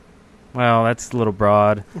 Europe. Well, that's a little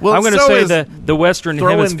broad. Well, I'm going to so say is the Western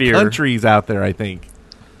Throwing Hemisphere. countries out there, I think.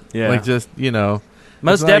 Yeah. Like just, Most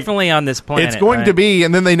it's like- definitely on this planet. it's going right? to be,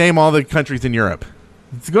 and then they name all the countries in Europe.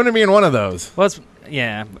 It's going to be in one of those. Well,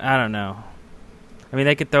 yeah, I don't know. I mean,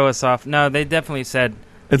 they could throw us off. No, they definitely said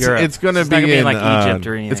Europe. It's going to It's be not gonna be in like Egypt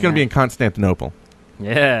or anything. It's going to be in Constantinople.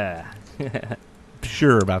 Yeah.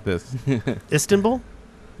 Sure about this. Istanbul?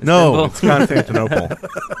 No, it's Constantinople.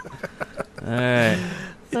 All right.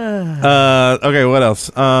 Okay, what else?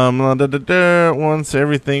 Once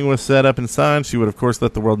everything was set up and signed, she would, of course,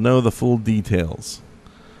 let the world know the full details.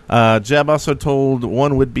 Jeb also told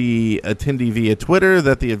one would-be attendee via Twitter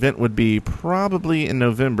that the event would be probably in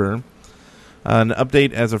November. An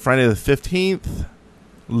update as of Friday the 15th.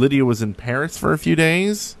 Lydia was in Paris for a few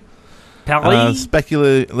days. Paris?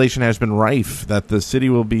 Speculation has been rife that the city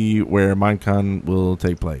will be where Minecon will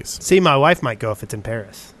take place. See, my wife might go if it's in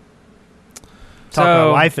Paris. Talk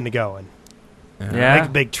my wife into going. Yeah. Make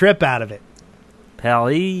a big trip out of it.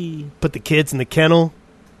 Paris. Put the kids in the kennel.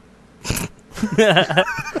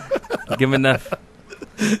 Give them enough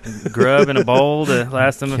grub in a bowl to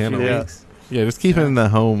last them a few Kennel. weeks. Yeah, just keep it in the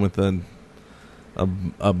home with a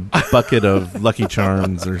bucket of Lucky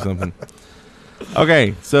Charms or something.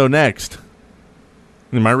 Okay, so next.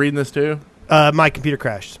 Am I reading this too? My computer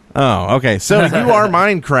crashed. Oh, okay. So You Are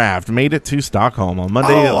Minecraft made it to Stockholm on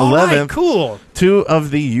Monday, all 11th. right, cool. Two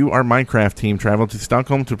of the You Are Minecraft team traveled to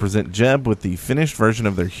Stockholm to present Jeb with the finished version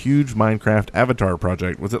of their huge Minecraft avatar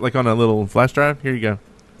project. Was it like on a little flash drive? Here you go.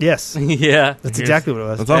 Yes. Yeah. That's exactly what it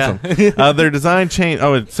was. That's awesome. Their design changed.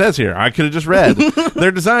 Oh, it says here. I could have just read.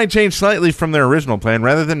 Their design changed slightly from their original plan.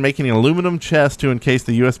 Rather than making an aluminum chest to encase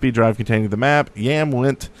the USB drive containing the map, Yam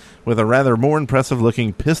went with a rather more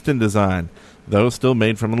impressive-looking piston design, though still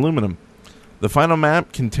made from aluminum. The final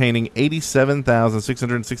map, containing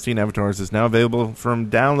 87,616 avatars, is now available from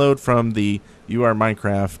download from the You Are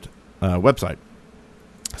Minecraft website.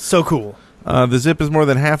 So cool. The zip is more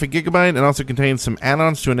than half a gigabyte and also contains some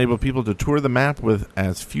add-ons to enable people to tour the map with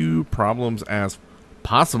as few problems as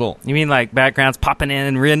possible. You mean like backgrounds popping in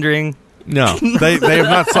and rendering? No, they have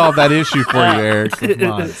not solved that issue for you, Eric. Come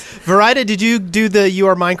on. Vareide, did you do the You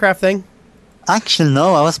Are Minecraft thing? Actually,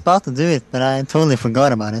 no. I was about to do it, but I totally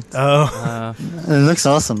forgot about it. Oh. It looks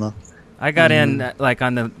awesome, though. I got in like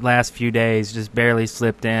on the last few days, just barely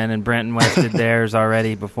slipped in, and Brent and Wes did theirs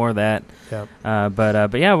already before that. Yep.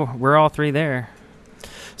 But yeah, we're all three there.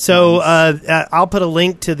 So I'll put a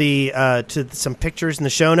link to the to some pictures in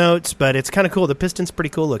the show notes, but it's kind of cool. The piston's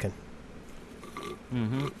pretty cool looking.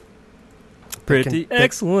 Mm-hmm. Pretty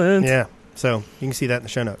excellent. Yeah. So you can see that in the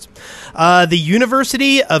show notes. The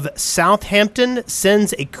University of Southampton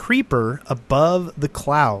sends a creeper above the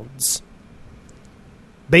clouds.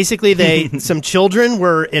 Basically, some children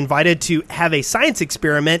were invited to have a science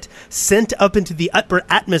experiment sent up into the upper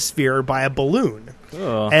atmosphere by a balloon.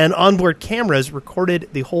 Oh. And onboard cameras recorded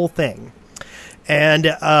the whole thing. And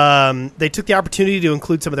they took the opportunity to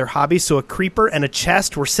include some of their hobbies. So a creeper and a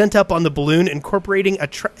chest were sent up on the balloon, incorporating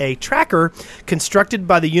a tracker constructed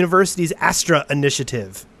by the university's Astra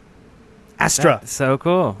initiative. Astra. That's so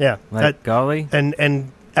cool. Yeah. Like golly.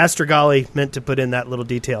 And Astra Golly meant to put in that little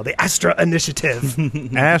detail. The Astra initiative.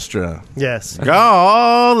 Astra. Yes.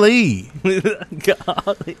 Golly.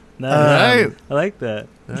 Golly. Right. I like that.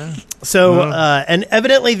 So, and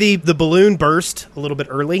evidently the balloon burst a little bit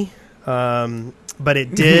early, but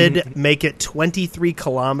it did make it 23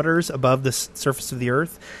 kilometers above the surface of the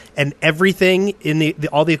Earth, and everything in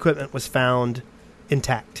all the equipment was found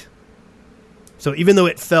intact. So even though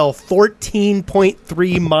it fell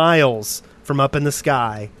 14.3 miles from up in the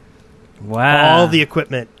sky, Wow. all the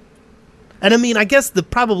equipment, and I mean, I guess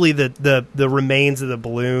probably the remains of the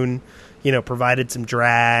balloon, provided some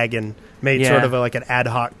drag and made sort of like an ad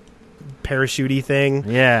hoc parachute-y thing.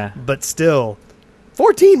 Yeah. But still,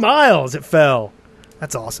 14 miles it fell.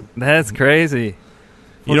 That's awesome. That's crazy.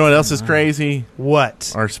 You know what else is crazy?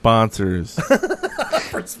 What? Our sponsors.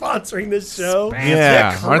 For sponsoring this show.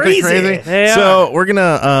 Yeah, aren't they crazy? They So we're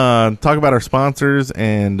gonna talk about our sponsors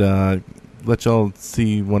and let y'all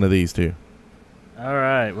see one of these too. All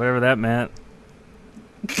right, whatever that meant.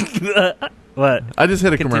 What? I just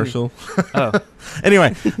hit a Continue. commercial. Oh.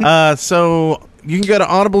 Anyway, so you can go to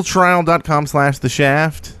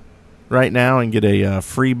audibletrial.com/theshaft right now and get a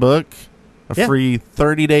free book, a free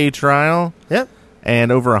 30-day trial,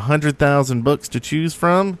 and over 100,000 books to choose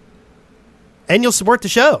from. And you'll support the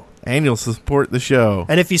show. And you'll support the show.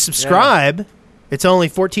 And if you subscribe, it's only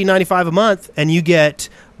 $14.95 a month, and you get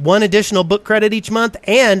one additional book credit each month,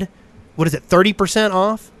 and, 30%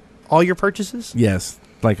 off all your purchases? Yes,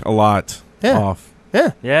 like a lot off.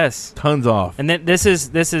 Yeah. Yes. Tons off. And then this is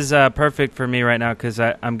perfect for me right now because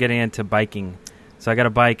I'm getting into biking. So I got a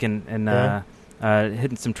bike and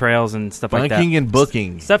hitting some trails and stuff like that. Biking and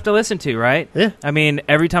booking. Stuff to listen to, right? Yeah. I mean,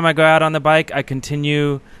 every time I go out on the bike, I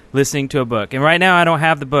continue listening to a book. And right now, I don't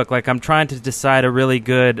have the book. Like, I'm trying to decide a really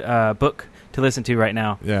good book to listen to right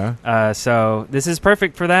now. Yeah. So this is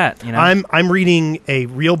perfect for that. You know? I'm reading a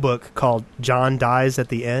real book called John Dies at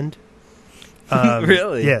the End.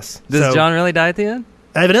 Really? Yes. Does John really die at the end?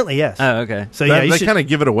 Evidently, yes. Oh, okay. So they you should kind of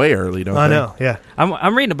give it away early, don't they? I know. Yeah.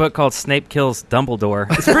 I'm reading a book called Snape Kills Dumbledore.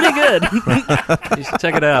 It's pretty good. You should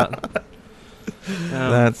check it out.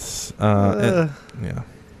 That's yeah.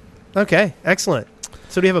 Okay. Excellent.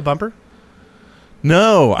 So do you have a bumper?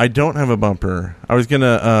 No, I don't have a bumper. I was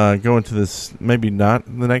gonna go into this. Maybe not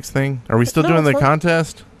the next thing. Are we still doing the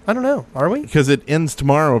contest? I don't know. Are we? Because it ends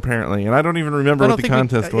tomorrow, apparently, and I don't even remember what the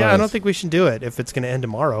contest was. Yeah, I don't think we should do it if it's going to end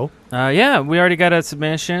tomorrow. Yeah, we already got a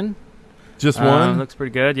submission. Just one? Looks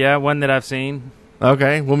pretty good. Yeah, one that I've seen.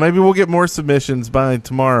 Okay, well, maybe we'll get more submissions by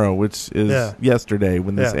tomorrow, which is yesterday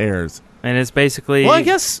when this airs. And it's basically... Well, I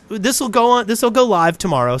guess this will go live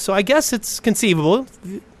tomorrow, so I guess it's conceivable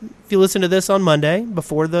if you listen to this on Monday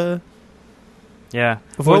before the... Yeah.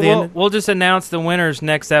 We'll just announce the winners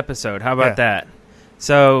next episode. How about that?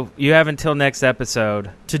 So you have until next episode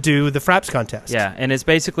to do the Fraps contest. Yeah, and it's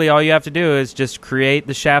basically all you have to do is just create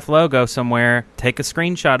the Shaft logo somewhere, take a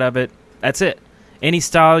screenshot of it. That's it. Any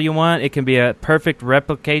style you want. It can be a perfect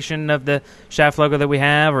replication of the Shaft logo that we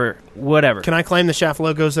have or whatever. Can I claim the Shaft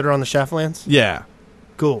logos that are on the Shaftlands? Yeah.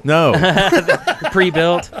 Cool. No.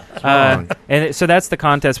 Pre-built. And so that's the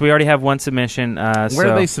contest. We already have one submission. Where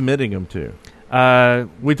are they submitting them to?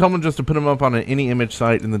 We told them just to put them up on any image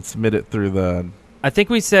site and then submit it through the... I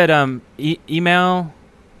think we said email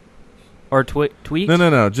or tweet.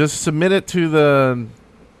 No. Just submit it to the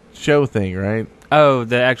show thing, right? Oh,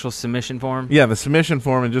 the actual submission form? Yeah, the submission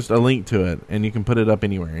form and just a link to it. And you can put it up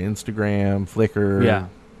anywhere. Instagram, Flickr,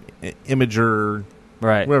 Imager,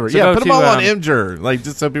 right? Whatever. So put them all on Imager. Like,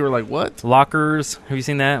 just so people are like, what? Lockers. Have you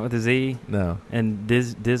seen that with a Z? No. And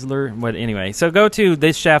Dizzler? What? Anyway, so go to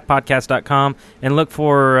thisshaftpodcast.com and look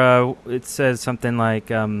for, it says something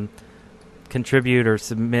like... contribute or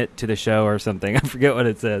submit to the show or something. I forget what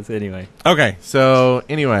it says. Anyway. Okay. So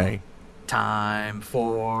anyway, time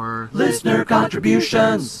for listener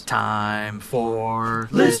contributions. Time for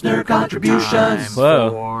listener contributions.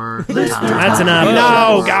 Whoa. That's enough.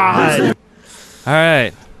 No, God. All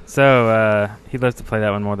right. So he loves to play that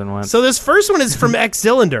one more than once. So this first one is from X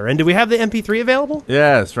Cylinder, and do we have the MP3 available?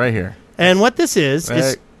 yes, right here. And what this is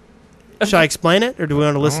should I explain it, or do we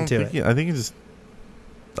want to listen to it? I think you just.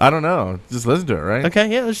 I don't know. Just listen to it, right? Okay,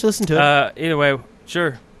 yeah, let's listen to it. Either way,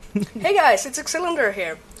 sure. Hey guys, it's Cylinder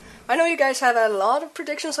here. I know you guys have a lot of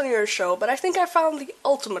predictions on your show, but I think I found the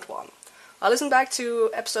ultimate one. I listened back to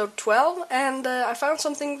episode 12, and I found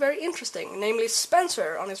something very interesting. Namely,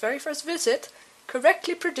 Spencer, on his very first visit,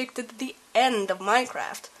 correctly predicted the end of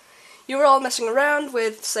Minecraft. You were all messing around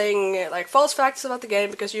with saying false facts about the game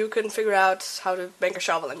because you couldn't figure out how to make a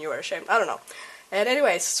shovel and you were ashamed. I don't know. And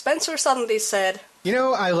anyways, Spencer suddenly said... You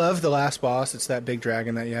know, I love the last boss. It's that big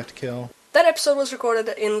dragon that you have to kill. That episode was recorded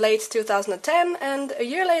in late 2010, and a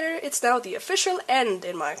year later, it's now the official end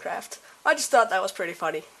in Minecraft. I just thought that was pretty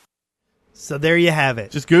funny. So there you have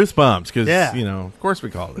it. Just goosebumps, because, of course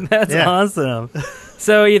we called it. That's awesome.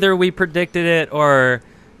 So either we predicted it or,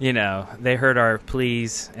 they heard our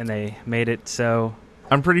pleas and they made it so...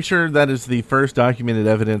 I'm pretty sure that is the first documented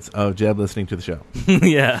evidence of Jeb listening to the show.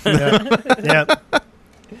 Yeah.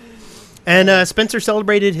 And Spencer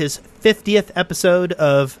celebrated his 50th episode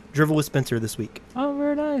of Drivel with Spencer this week. Oh,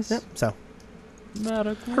 very nice. Yep, so,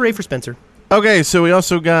 hooray for Spencer. Okay, so we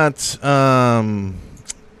also got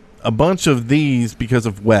a bunch of these because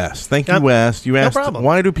of Wes. Thank you, Wes. You asked,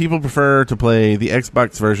 why do people prefer to play the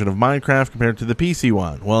Xbox version of Minecraft compared to the PC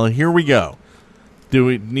one? Well, here we go. Do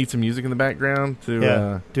we need some music in the background?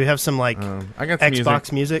 Do we have some, I got some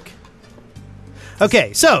Xbox music?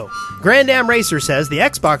 Okay, so Grand Am Racer says the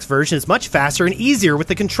Xbox version is much faster and easier with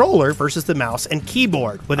the controller versus the mouse and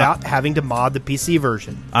keyboard without having to mod the PC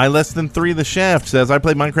version. I Less Than 3 The Shaft says, I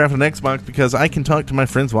play Minecraft on Xbox because I can talk to my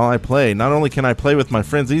friends while I play. Not only can I play with my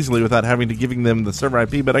friends easily without having to giving them the server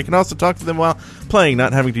IP, but I can also talk to them while playing,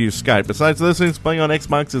 not having to use Skype. Besides those things, playing on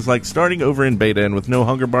Xbox is like starting over in beta, and with no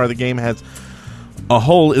hunger bar the game has a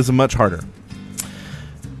whole is much harder.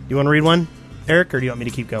 You want to read one, Eric, or do you want me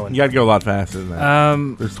to keep going? You got to go a lot faster than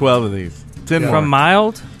that. There's 12 of these. 10 more. From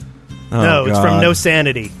Mild? No, it's from No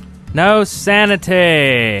Sanity. No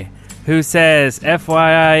Sanity, who says,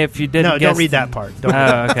 FYI, if you didn't No, don't read that part. Don't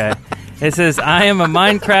okay. It says, I am a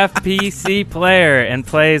Minecraft PC player and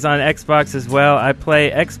plays on Xbox as well. I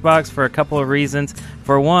play Xbox for a couple of reasons.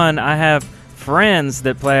 For one, I have friends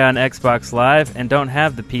that play on Xbox Live and don't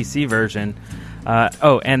have the PC version.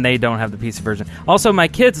 And they don't have the PC version. Also, my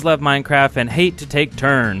kids love Minecraft and hate to take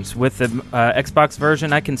turns. With the Xbox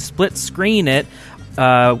version, I can split screen it,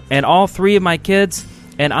 and all three of my kids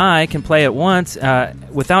and I can play at once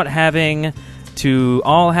without having to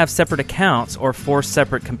all have separate accounts or 4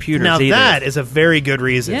 separate computers Now either. that is a very good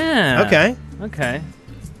reason. Yeah. Okay.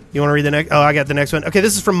 You want to read the next? Oh, I got the next one. Okay,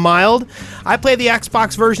 this is from Mild. I play the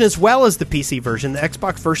Xbox version as well as the PC version. The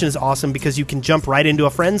Xbox version is awesome because you can jump right into a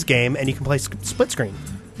friend's game and you can play split screen.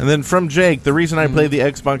 And then from Jake, the reason I play the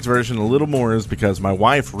Xbox version a little more is because my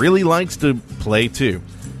wife really likes to play too.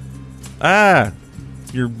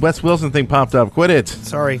 Your Wes Wilson thing popped up. Quit it.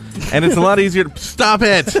 Sorry. And it's a lot easier to... Stop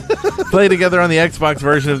it! Play together on the Xbox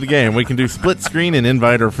version of the game. We can do split screen and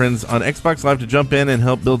invite our friends on Xbox Live to jump in and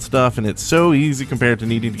help build stuff, and it's so easy compared to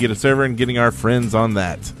needing to get a server and getting our friends on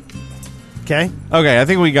that. Okay, I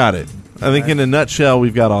think we got it. I think in a nutshell,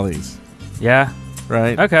 we've got all these. Yeah.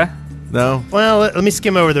 Right? Okay. No? Well, let me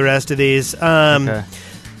skim over the rest of these. Okay.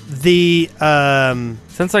 The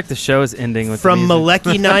Sounds like the show is ending with from the music.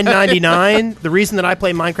 Maleki 999. The reason that I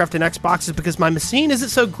play Minecraft and Xbox is because my machine isn't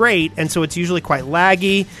so great, and so it's usually quite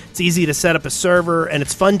laggy. It's easy to set up a server, and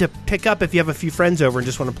it's fun to pick up if you have a few friends over and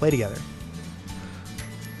just want to play together.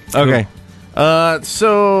 Okay.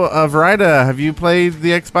 So, Vareide, have you played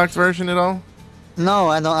the Xbox version at all? No,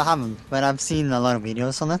 I haven't, but I've seen a lot of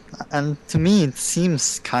videos on it, and to me it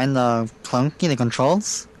seems kind of clunky, the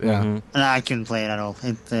controls. Yeah. And I couldn't play it at all.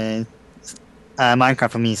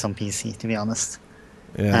 Minecraft for me is on PC, to be honest.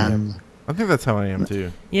 Yeah. I think that's how I am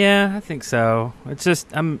too. Yeah, I think so. It's just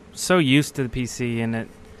I'm so used to the PC, and I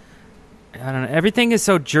don't know. Everything is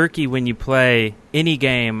so jerky when you play any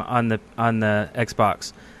game on the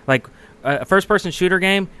Xbox. Like a first-person shooter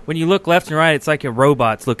game, when you look left and right, it's like your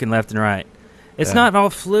robot's looking left and right. It's not all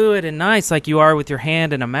fluid and nice like you are with your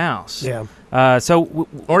hand and a mouse. Yeah.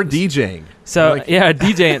 Or DJing. So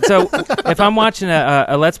DJing. So if I'm watching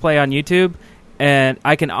a Let's Play on YouTube, and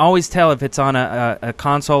I can always tell if it's on a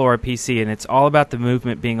console or a PC, and it's all about the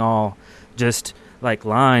movement being all just like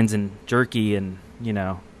lines and jerky, and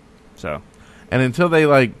so. And until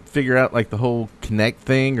they figure out the whole Kinect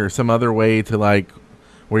thing or some other way to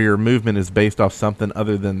where your movement is based off something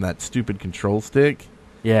other than that stupid control stick.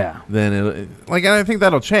 Yeah. Then I think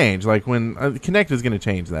that'll change. When Kinect is going to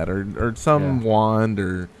change that, or some wand,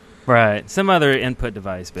 or right, some other input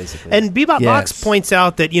device, basically. And Bebop Box points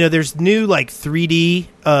out that there's new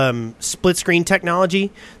 3D split screen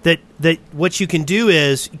technology that what you can do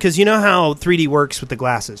is, because you know how 3D works with the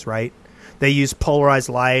glasses, right? They use polarized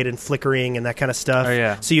light and flickering and that kind of stuff. Oh,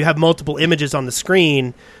 yeah. So you have multiple images on the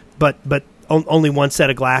screen, but only one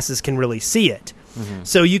set of glasses can really see it. Mm-hmm.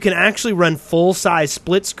 So you can actually run full-size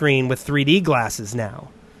split screen with 3D glasses now.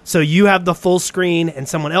 So you have the full screen and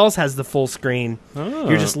someone else has the full screen. Oh.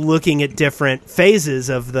 You're just looking at different phases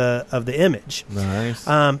of the image. Nice.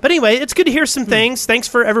 But anyway, it's good to hear some things. Thanks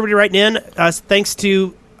for everybody writing in. Thanks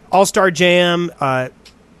to All-Star Jam,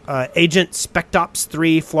 Agent Spectops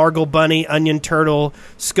 3, Flargle Bunny, Onion Turtle,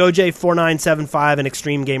 Skoj4975, and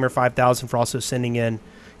Extreme Gamer 5000 for also sending in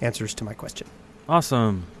answers to my question.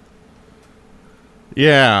 Awesome.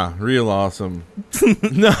 Yeah, real awesome.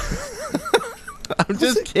 No, I'm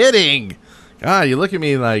just kidding. God, you look at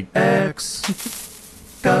me like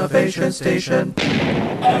Excavation Station.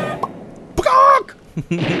 Bagog!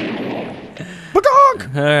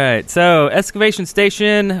 Bagog! All right, so Excavation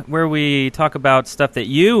Station, where we talk about stuff that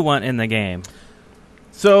you want in the game.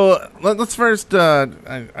 So let's first.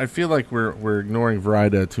 I feel like we're ignoring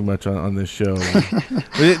Vareide too much on this show.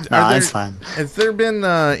 That's fine. Has there been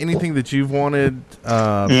anything that you've wanted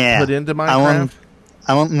put into Minecraft?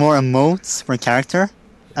 I want more emotes for character,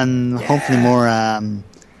 and hopefully more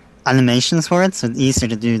animations for it, so it's easier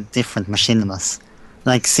to do different machinimas.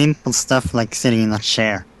 Like simple stuff like sitting in a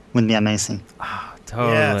chair would be amazing. Oh,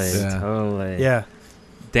 totally, Yes. totally. Yeah.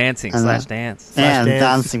 Dancing And, / dance. And dance.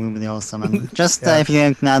 dancing would be awesome. And just if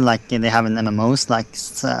you can add they have in MMOs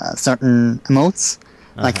certain emotes,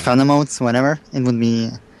 like fun emotes, whatever, it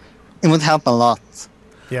would help a lot.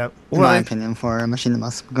 Yeah. In my opinion, for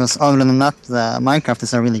machinimas, because other than that, Minecraft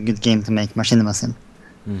is a really good game to make machinimas in,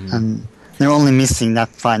 and they're only missing that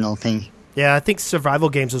final thing. Yeah, I think Survival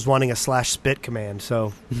Games was wanting a /spit command,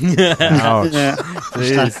 so... Ouch. Yeah.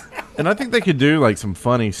 And I think they could do some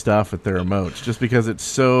funny stuff with their emotes, just because it's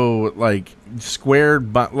so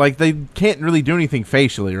squared, but they can't really do anything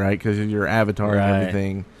facially, right? Because of your avatar and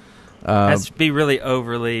everything. Has to be really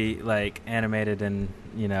overly animated and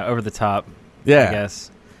over the top. Yeah. I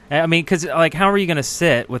guess. I mean, because like, how are you going to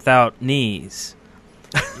sit without knees?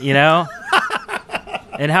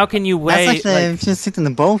 And how can you weigh? That's actually, if you sit in the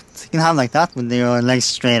boat, you can have like that with your legs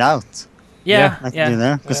straight out. Yeah, Like you do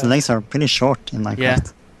there, because the legs are pretty short in Minecraft. Yeah.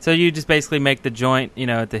 So you just basically make the joint,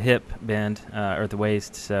 at the hip bend or at the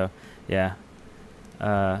waist. So, yeah.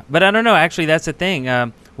 But I don't know. Actually, that's the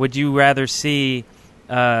thing. Would you rather see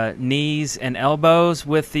knees and elbows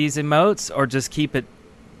with these emotes, or just keep it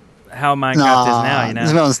how Minecraft is now?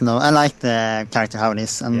 To be honest, no. I like the character how it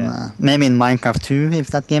is, and maybe in Minecraft 2 if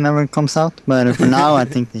that game ever comes out. But for now, I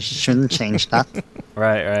think they shouldn't change that.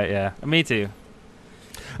 Right. Yeah. Me too.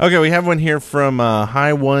 Okay, we have one here from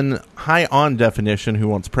High On Definition who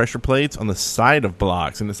wants pressure plates on the side of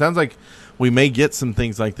blocks, and it sounds like we may get some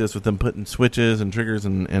things like this with them putting switches and triggers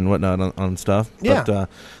and whatnot on stuff. Yeah. But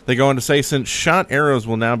they go on to say, since shot arrows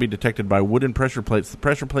will now be detected by wooden pressure plates, the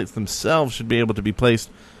pressure plates themselves should be able to be placed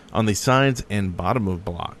on the sides and bottom of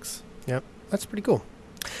blocks. Yep, that's pretty cool.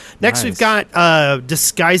 Next, Nice. we've got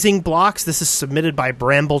disguising blocks. This is submitted by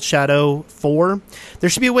Bramble Shadow 4.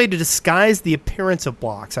 There should be a way to disguise the appearance of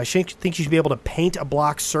blocks. I think you should be able to paint a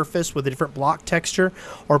block surface with a different block texture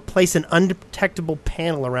or place an undetectable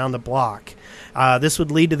panel around the block. This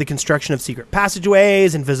would lead to the construction of secret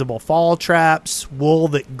passageways, invisible fall traps, wool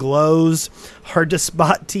that glows, hard to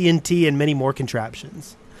spot TNT, and many more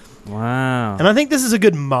contraptions. Wow. And I think this is a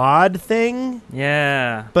good mod thing,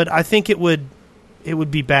 Yeah. but I think it would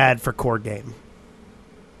be bad for core game.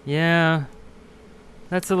 Yeah.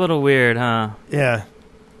 That's a little weird, huh? Yeah.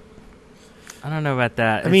 I don't know about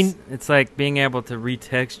that. I mean, it's like being able to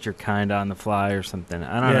retexture kind of on the fly or something.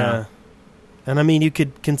 I don't know. And I mean, you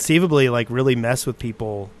could conceivably like really mess with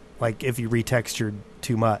people like if you retextured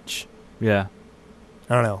too much. Yeah.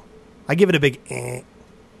 I don't know. I give it a big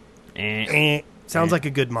Sounds like a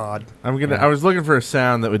good mod. I was looking for a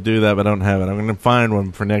sound that would do that, but I don't have it. I'm going to find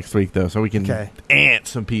one for next week though, so we can ant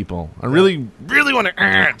some people. I really want to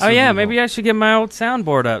ant. Oh yeah, people. maybe I should get my old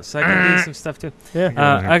soundboard up so I can do some stuff too.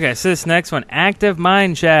 Yeah. Okay, so this next one, active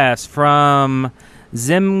mine shafts from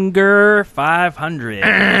Zimger 500.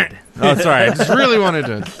 Oh, sorry. I just really wanted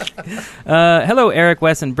to. Hello, Eric,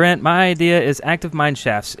 Wes, and Brent. My idea is active mine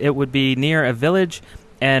shafts. It would be near a village,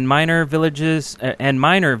 and minor villagers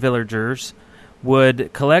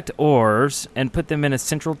would collect ores and put them in a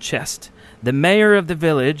central chest. The mayor of the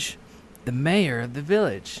village. I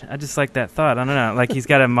just like that thought. I don't know, like he's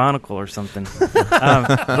got a monocle or something.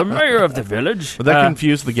 The mayor of the village. Would that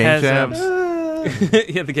confuse the game tabs?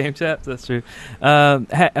 Yeah, the game chat. That's true.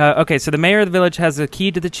 Okay, so the mayor of the village has a key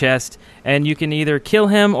to the chest, and you can either kill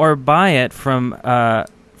him or buy it from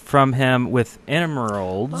him with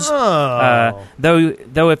emeralds. Oh.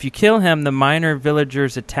 Though if you kill him, the minor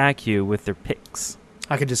villagers attack you with their picks.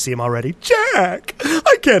 I can just see him already. Jack,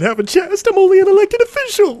 I can't have a chest. I'm only an elected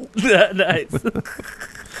official. Nice.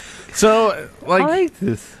 So, like, I like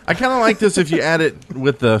this. I kind of like this if you add it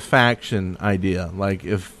with the faction idea. Like,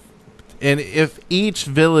 if each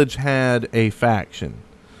village had a faction,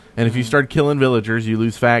 and if you start killing villagers, you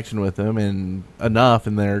lose faction with them, and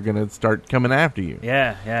they're going to start coming after you.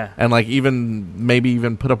 Yeah. And, like, maybe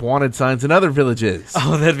even put up wanted signs in other villages.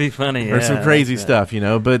 Oh, that'd be funny. Or some crazy stuff,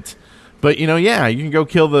 But you can go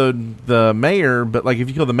kill the mayor, but, like, if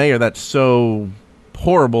you kill the mayor, that's so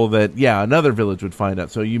horrible that, another village would find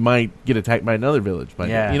out. So you might get attacked by another village. You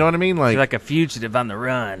know what I mean? You're like a fugitive on the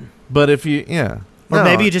run. But if you, Or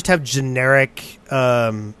maybe you just have generic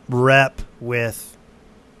rep with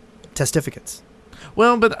testificates.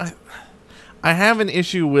 Well, but I have an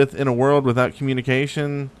issue with, in a world without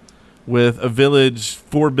communication, with a village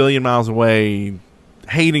 4 billion miles away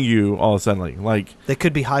hating you all of a sudden. Like They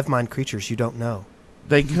could be hive mind creatures you don't know.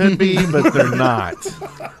 They could be, but they're not.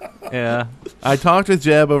 Yeah. I talked with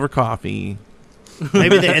Jeb over coffee.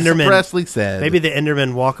 Maybe the Endermen Expressly said. Maybe the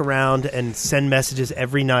Endermen walk around and send messages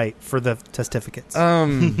every night for the testificates.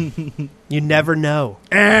 You never know.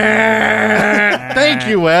 Thank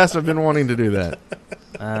you, Wes. I've been wanting to do that.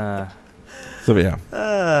 So yeah.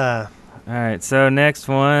 All right. So next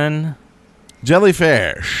one.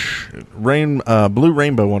 Jellyfish. Blue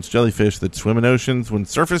Rainbow wants jellyfish that swim in oceans. When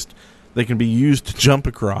surfaced, they can be used to jump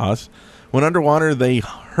across. When underwater, they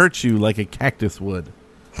hurt you like a cactus would.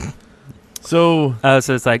 So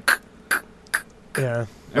it's like... Yeah.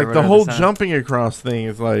 Like the whole jumping across thing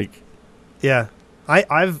is like... Yeah. I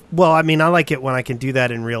like it when I can do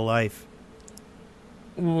that in real life.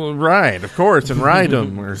 Well, right, of course, and ride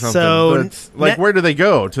them or something. So, but where do they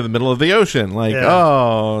go? To the middle of the ocean. Like,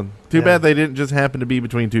 too bad they didn't just happen to be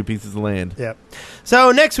between two pieces of land. Yeah.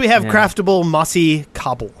 So next we have craftable mossy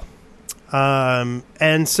cobble.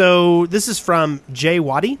 And so this is from Jay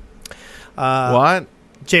Waddy. What?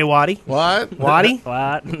 Jay Waddy. What? Waddy?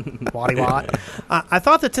 What? Waddy Watt. I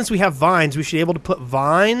thought that since we have vines, we should be able to put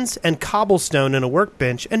vines and cobblestone in a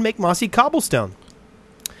workbench and make mossy cobblestone.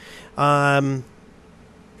 And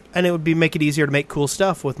it would make it easier to make cool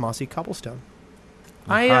stuff with mossy cobblestone.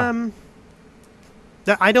 I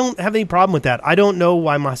don't have any problem with that. I don't know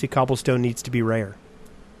why mossy cobblestone needs to be rare.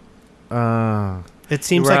 It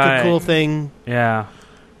seems like a cool thing. Yeah.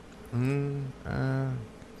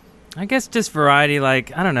 I guess just variety,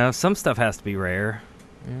 like, I don't know, some stuff has to be rare.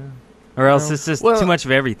 Yeah. Or else it's just too much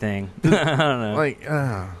of everything. I don't know. Like,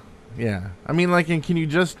 yeah. I mean, like, can you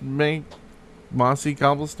just make mossy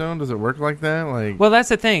cobblestone? Does it work like that? Like, well, that's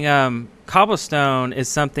the thing. Cobblestone is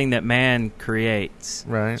something that man creates.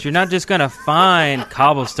 Right. So you're not just going to find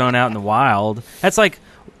cobblestone out in the wild. That's like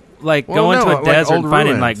going to a desert and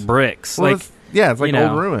finding, like, bricks. Well, like, it's like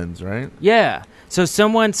old ruins, right? Yeah. So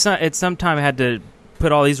someone at some time had to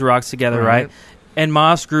put all these rocks together, right? And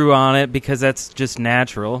moss grew on it because that's just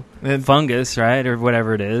natural. And fungus, right? Or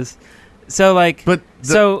whatever it is. So like,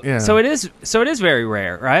 so it is very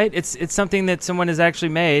rare, right? It's something that someone has actually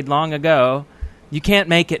made long ago. You can't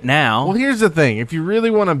make it now. Well, here's the thing: if you really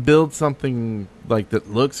want to build something like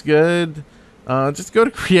that looks good, just go to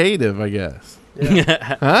creative, I guess.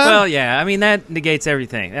 Yeah. Well, yeah. I mean, that negates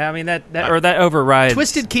everything. I mean, that overrides.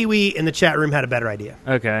 Twisted Kiwi in the chat room had a better idea.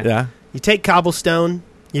 Okay. Yeah. You take cobblestone,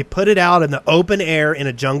 you put it out in the open air in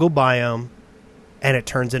a jungle biome, and it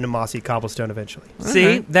turns into mossy cobblestone eventually.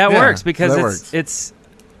 See, that works because it's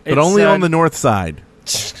but only on the north side.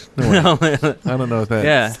 No, I don't know what that.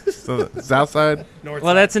 Yeah. So south side. North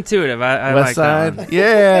side. That's intuitive. I West like side. That one.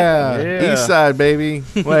 Yeah. East side, baby.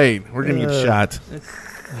 Wait, we're gonna get shot.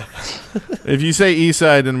 If you say east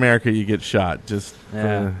side in America, you get shot. Just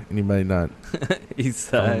for anybody not east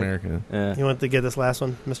from side America. Yeah. You want to get this last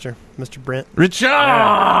one, Mr. Brent? Richard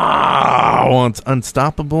wants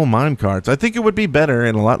unstoppable minecarts. I think it would be better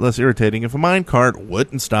and a lot less irritating if a minecart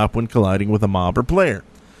wouldn't stop when colliding with a mob or player.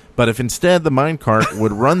 But if instead the minecart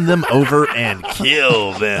would run them over and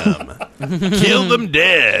kill them. Kill them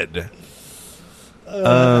dead.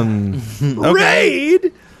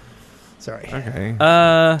 Raid! Sorry.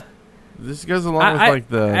 Okay. This goes along with like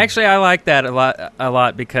the... Actually, I like that a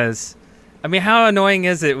lot because, I mean, how annoying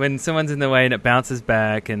is it when someone's in the way and it bounces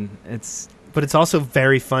back and it's... But it's also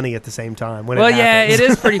very funny at the same time. When it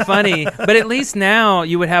is pretty funny. But at least now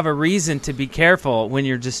you would have a reason to be careful when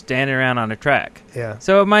you're just standing around on a track. Yeah.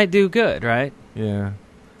 So it might do good, right? Yeah.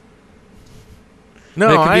 No,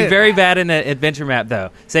 but it could be very bad in an adventure map, though.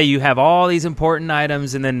 Say you have all these important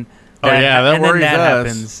items and then... that worries us.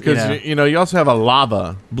 Happens. Because, you also have a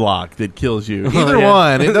lava block that kills you. Either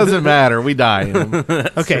one. It doesn't matter. We die.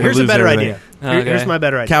 Okay, here's a better idea. Here's my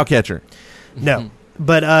better idea. Cow catcher. No.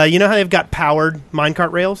 But you know how they've got powered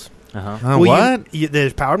minecart rails? Uh-huh. What?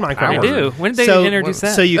 There's powered minecart rails. They do. When did they introduce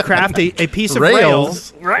that? So you craft a piece of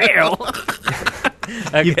rails. Rail.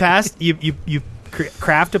 Okay. You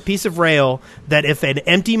craft a piece of rail that if an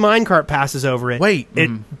empty minecart passes over it,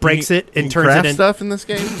 it breaks it and turns it into stuff in this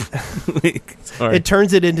game. Sorry. It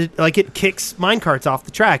turns it into it kicks minecarts off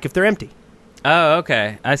the track if they're empty. Oh,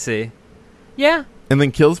 okay. I see. Yeah. And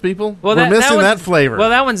then kills people? Well, we're missing that flavor.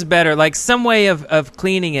 Well, that one's better. Like some way of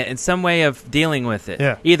cleaning it and some way of dealing with it.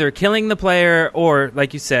 Yeah. Either killing the player or,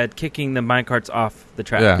 like you said, kicking the minecarts off the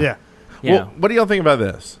track. Yeah. Well, what do y'all think about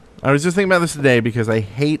this? I was just thinking about this today because I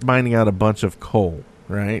hate mining out a bunch of coal,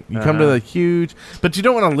 right? You come to the huge... But you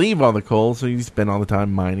don't want to leave all the coal, so you spend all the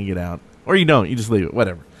time mining it out. Or you don't. You just leave it.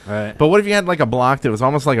 Whatever. Right. But what if you had like a block that was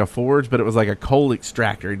almost like a forge, but it was like a coal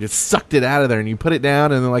extractor? You just sucked it out of there, and you put it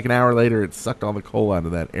down, and then like an hour later, it sucked all the coal out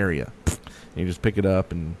of that area. And you just pick it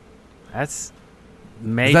up, and that's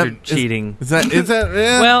major cheating. Is that?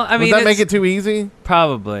 Yeah. Well, I mean, would that make it too easy?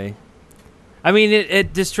 Probably. I mean,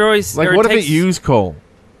 it destroys. Like, what if it used coal?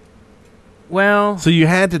 Well, so you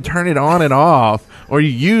had to turn it on and off, or you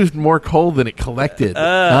used more coal than it collected.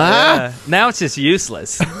 Now it's just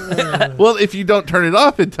useless. Well, if you don't turn it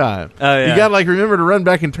off in time, you gotta remember to run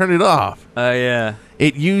back and turn it off. Oh yeah.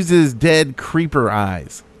 It uses dead creeper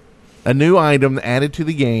eyes, a new item added to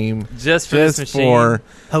the game just for this machine.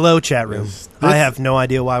 Hello, chat room. I have no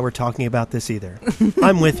idea why we're talking about this either.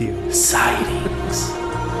 I'm with you. Sightings.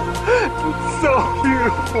 It's so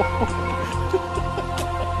beautiful.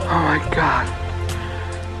 Oh my god.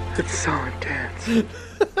 It's so intense.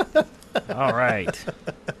 All right.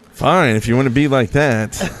 Fine, if you want to be like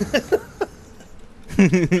that.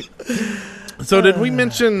 So did we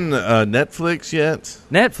mention Netflix yet?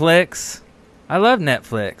 Netflix. I love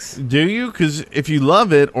Netflix. Do you? Because if you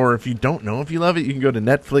love it, or if you don't know if you love it, you can go to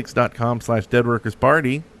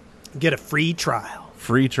netflix.com/deadworkersparty. Get a free trial.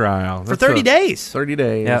 Free trial. For 30 days. 30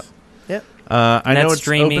 days. Yep. Yep. I know it's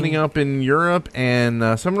streaming. opening up in Europe,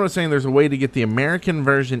 and someone was saying there's a way to get the American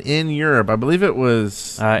version in Europe. I believe it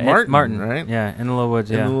was Martin, right? Yeah, in the Little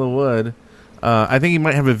Woods, In the Little Wood. I think he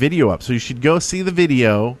might have a video up, so you should go see the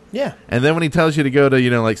video. Yeah. And then when he tells you to go to, /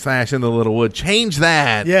 in the Little Wood, change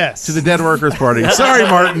that to the Dead Workers Party. Sorry,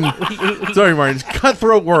 Martin. It's a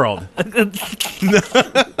cutthroat world.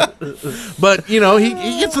 But, he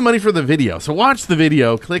gets the money for the video. So watch the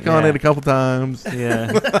video. Click on it a couple times.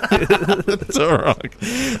 Yeah. That's so wrong.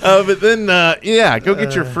 But then, go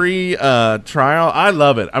get your free trial. I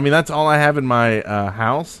love it. I mean, that's all I have in my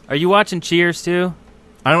house. Are you watching Cheers, too?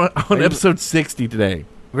 I'm on episode 60 today.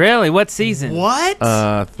 Really? What season? What?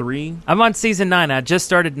 3. I'm on season 9. I just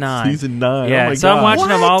started 9. Season 9. Yeah, oh my so God. I'm watching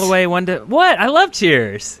them all the What? way What? I love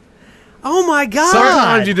Cheers. Oh, my God.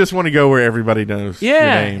 Sometimes you just want to go where everybody knows your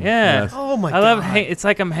name. Yeah. Yes. Oh, my I love God. it's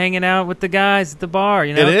like I'm hanging out with the guys at the bar,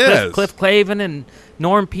 It is. Cliff Clavin and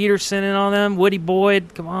Norm Peterson and all them, Woody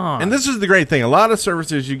Boyd, come on. And this is the great thing. A lot of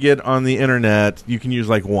services you get on the internet, you can use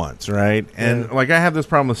like once, right? And I have this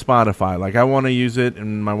problem with Spotify. Like I want to use it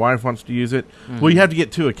and my wife wants to use it. Well, you have to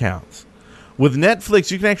get 2 accounts. With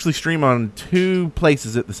Netflix, you can actually stream on 2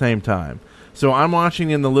 places at the same time. So I'm watching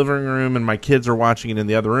in the living room and my kids are watching it in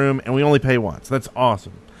the other room, and we only pay once. That's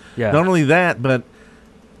awesome. Yeah. Not only that, but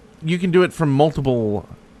you can do it from multiple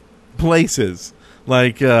places.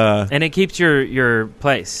 And it keeps your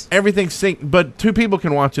place. Everything synced, but 2 people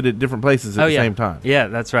can watch it at different places at the same time. Yeah,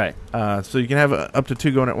 that's right. So you can have up to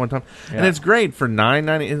 2 going at one time, and it's great for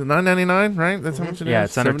 $9.99, right? That's how much it is. Yeah,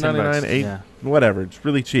 it's under $10. $8, whatever. It's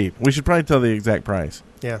really cheap. We should probably tell the exact price.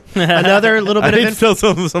 Yeah. Another little bit I of hate to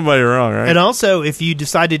tell somebody wrong, right? And also, if you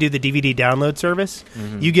decide to do the DVD download service,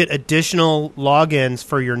 you get additional logins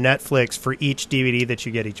for your Netflix for each DVD that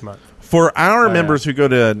you get each month. For our members who go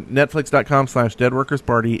to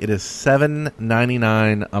netflix.com/deadworkersparty, it is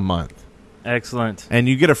 $7.99 a month. Excellent. And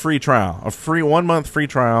you get a free trial, 1 month free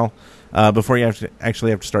trial before you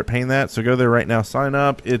actually have to start paying that. So go there right now, sign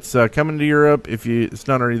up. It's coming to Europe if it's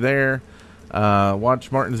not already there.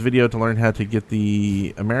 Watch Martin's video to learn how to get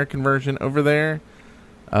the American version over there,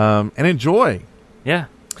 and enjoy. Yeah.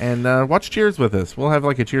 And watch Cheers with us. We'll have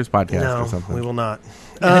like a Cheers podcast or something. We will not.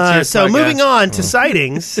 Cheers So podcast. moving on to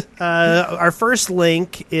sightings, our first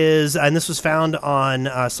link is, and this was found on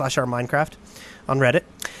 /r Minecraft on Reddit.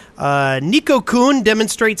 Nico Kuhn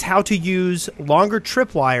demonstrates how to use longer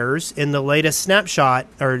tripwires in the latest snapshot,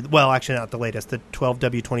 actually not the latest, the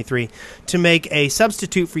 12W23, to make a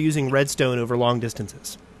substitute for using redstone over long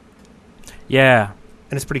distances. Yeah.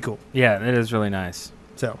 And it's pretty cool. Yeah, it is really nice.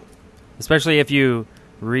 So, especially if you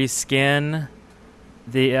reskin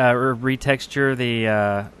the or retexture the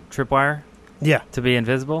tripwire. Yeah. To be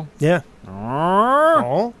invisible. Yeah.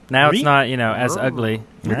 Now it's not, as ugly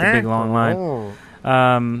with the big long line.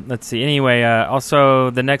 Let's see. Anyway,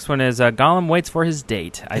 also the next one is Gollum waits for his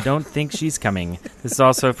date. I don't think she's coming. This is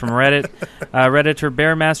also from Reddit. Redditor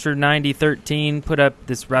Bearmaster9013 put up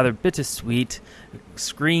this rather bittersweet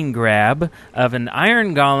screen grab of an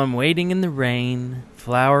iron golem waiting in the rain,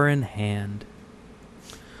 flower in hand.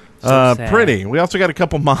 So pretty. We also got a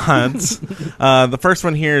couple mods. The first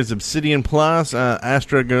one here is Obsidian Plus.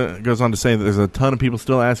 Astra goes on to say that there's a ton of people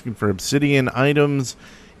still asking for Obsidian items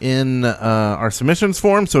in our submissions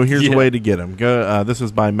form, so here's a way to get them. This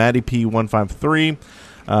is by Maddie P153.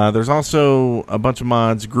 There's also a bunch of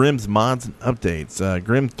mods, Grimm's Mods and Updates.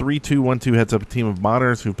 Grim3212 heads up a team of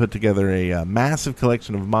modders who put together a massive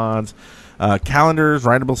collection of mods. Calendars,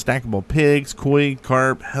 rideable stackable pigs, koi,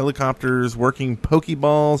 carp, helicopters, working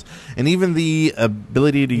pokeballs, and even the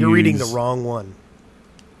ability to use... You're reading the wrong one.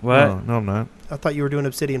 What? No, I'm not. I thought you were doing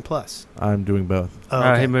Obsidian Plus. I'm doing both. Oh,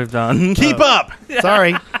 okay. He moved on. Keep up!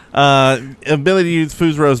 Sorry. Ability to use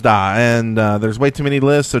Fuzro's Die, and there's way too many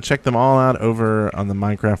lists, so check them all out over on the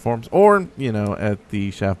Minecraft forums, or, at the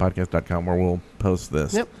shaftpodcast.com where we'll post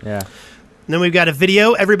this. Yep. Yeah. And then we've got a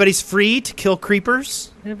video. Everybody's free to kill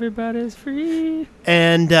creepers. Everybody's free.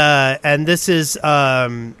 And this is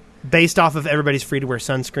based off of Everybody's Free to Wear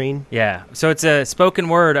Sunscreen. Yeah. So it's a spoken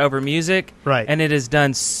word over music. Right. And it is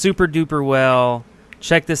done super duper well.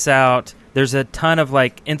 Check this out. There's a ton of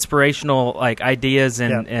inspirational ideas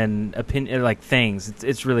and opinion things.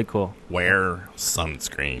 It's really cool. Wear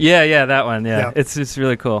sunscreen. Yeah, that one. Yeah. It's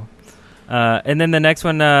really cool. And then the next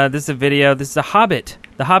one, this is a video. This is The Hobbit.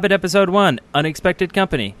 The Hobbit Episode 1, Unexpected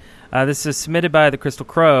Company. This is submitted by the Crystal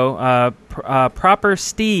Crow. Proper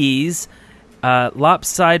Steez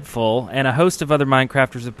Lopsideful, and a host of other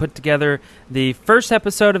Minecrafters have put together the first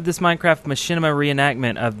episode of this Minecraft machinima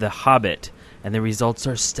reenactment of The Hobbit, and the results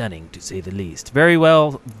are stunning, to say the least. Very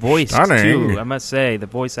well voiced, too, I must say. The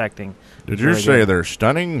voice acting. Did you say they're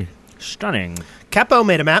stunning? Stunning. Capo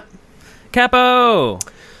made a map. Capo!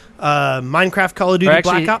 Minecraft Call of Duty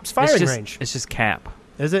Black Ops firing range. It's just Cap.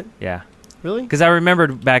 Is it? Yeah. Really? Because I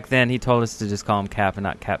remembered back then he told us to just call him Cap and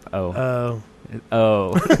not Cap-O.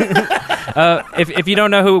 Oh. If you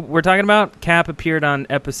don't know who we're talking about, Cap appeared on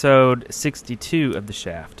episode 62 of The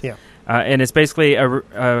Shaft. Yeah. And it's basically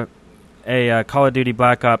a Call of Duty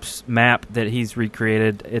Black Ops map that he's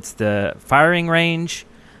recreated. It's the firing range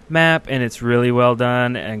map, and it's really well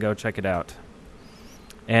done, and go check it out.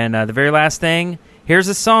 And the very last thing, here's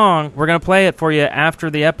a song. We're going to play it for you after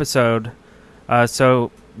the episode.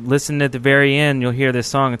 So listen at the very end. You'll hear this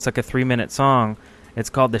song. It's like a 3-minute song. It's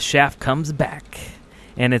called The Shaft Comes Back,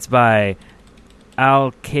 and it's by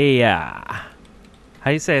Alkea. How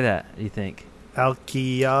do you say that, you think?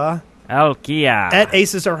 Alkea. At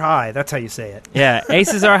Aces Are High. That's how you say it. Yeah,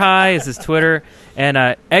 Aces Are High is his Twitter.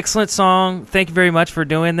 And excellent song. Thank you very much for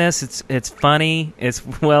doing this. It's funny. It's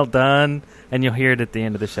well done. And you'll hear it at the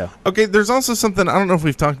end of the show. Okay, there's also something, I don't know if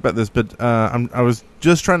we've talked about this, but I was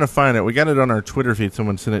just trying to find it. We got it on our Twitter feed.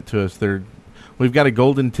 Someone sent it to us. We've got a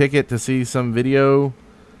golden ticket to see some video.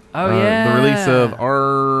 Oh, yeah. The release of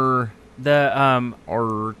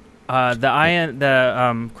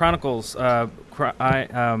Chronicles.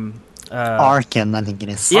 Arkan, I think it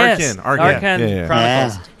is. Yes, Arkan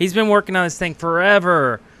Chronicles. Yeah. He's been working on this thing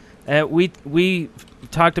forever. We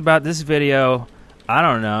talked about this video, I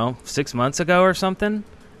don't know, 6 months ago or something.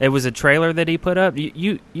 It was a trailer that he put up.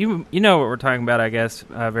 You know what we're talking about, I guess,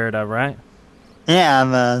 Vareide, right?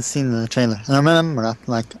 Yeah, I've seen the trailer. And I remember that,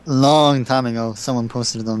 like, a long time ago, someone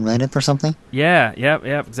posted it on Reddit or something. Yeah, yep,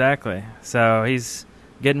 exactly. So he's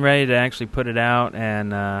getting ready to actually put it out,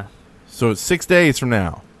 and... So it's 6 days from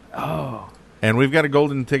now. Oh. And we've got a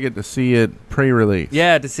golden ticket to see it pre-release.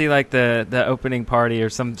 Yeah, to see, like, the opening party or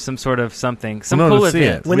some sort of something. Some cool cool to see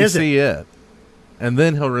event. it. When is it? And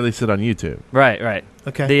then he'll release it on YouTube. Right.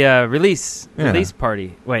 Okay. The release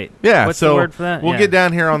party. Wait. Yeah. What's the word for that? We'll get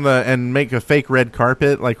down here and make a fake red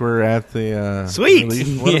carpet like we're at the Sweet.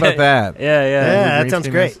 release. What about that? Yeah, that sounds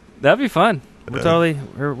great. That'd be fun.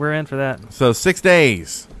 We're in for that. So 6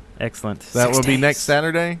 days. Excellent. That will be next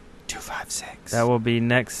Saturday. 256. That will be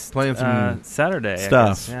next playing some Saturday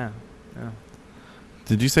stuff. I guess. Yeah.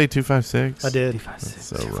 Did you say 256? I did. 256.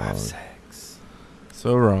 So wrong.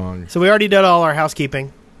 So wrong. So we already did all our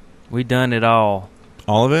housekeeping. We done it all.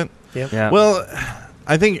 All of it? Yep. Yeah. Well,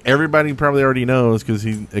 I think everybody probably already knows because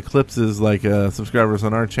he eclipses like subscribers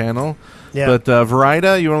on our channel. Yeah. But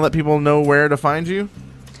Vareide, you want to let people know where to find you?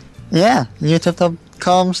 Yeah,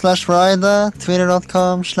 youtube.com/Vareide,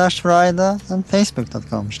 twitter.com/Vareide, and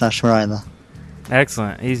facebook.com/Vareide.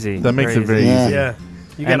 Excellent. Easy. That makes it very easy. easy. Yeah.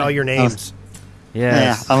 You got all your names.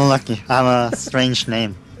 Yes. Yeah, I'm lucky. I have a strange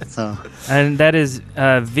name. So. And that is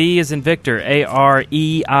V as in Victor,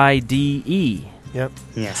 AREIDE. Yep.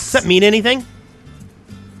 Yes. Does that mean anything?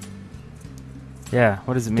 Yeah.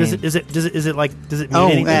 What does it mean? Does it mean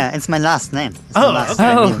anything? Yeah, it's my last name. It's my Oh, last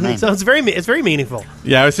okay. real name. So it's very meaningful.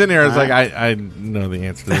 Yeah, I was sitting here. I was like, I know the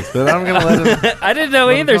answer to this, but I'm gonna let it. I didn't know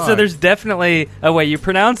either. So talk. there's definitely a way you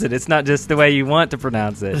pronounce it. It's not just the way you want to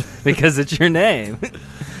pronounce it because it's your name.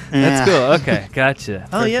 That's cool. Okay, gotcha.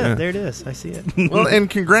 Oh yeah, there it is. I see it. Well, and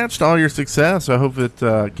congrats to all your success. I hope it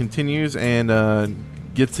continues and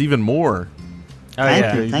gets even more. Oh Thank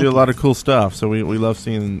yeah. you. You do a lot of cool stuff, so we love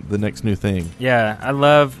seeing the next new thing. Yeah, I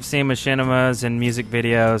love seeing machinimas and music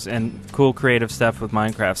videos and cool creative stuff with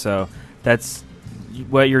Minecraft. So that's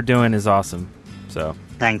what you're doing is awesome. So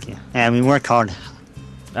Thank you. Yeah, we work hard.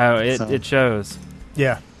 it shows.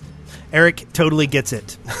 Yeah. Eric totally gets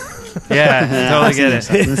it. Yeah, totally get it.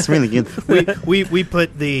 It's really good. we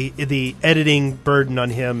put the editing burden on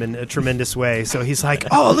him in a tremendous way. So he's like,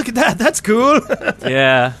 "Oh, look at that! That's cool."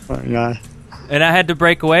 Yeah. Yeah. And I had to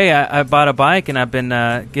break away. I bought a bike, and I've been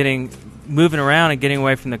moving around and getting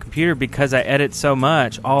away from the computer because I edit so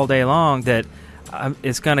much all day long that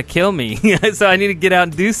it's going to kill me. So I need to get out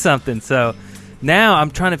and do something. So now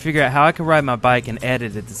I'm trying to figure out how I can ride my bike and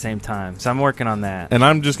edit at the same time. So I'm working on that. And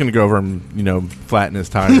I'm just going to go over and, flatten his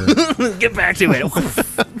tire. Get back to it.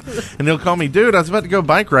 And he'll call me, dude, I was about to go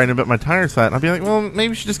bike riding, but my tire's flat. And I'll be like, well,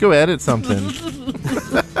 maybe you should just go edit something.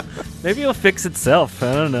 Maybe it'll fix itself.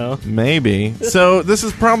 I don't know. Maybe. So this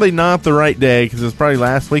is probably not the right day because it was probably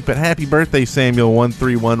last week, but happy birthday,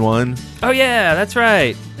 Samuel1311. Oh, yeah, that's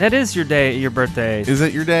right. That is your day, your birthday. Is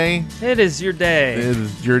it your day? It is your day. It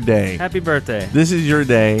is your day. Happy birthday. This is your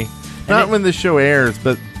day. Not when the show airs,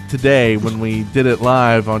 but today when we did it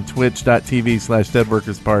live on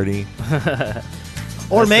twitch.tv/deadworkersparty.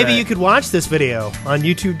 Or maybe you could watch this video on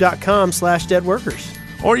youtube.com/deadworkers.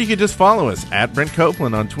 Or you could just follow us at Brent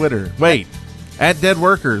Copeland on Twitter. Wait, at Dead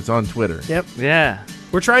Workers on Twitter. Yep. Yeah.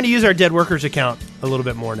 We're trying to use our Dead Workers account a little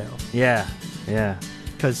bit more now. Yeah.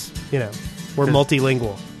 Because, we're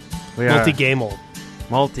multilingual. We are. Multi-gamal.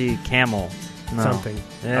 Multi-camel. No. Something.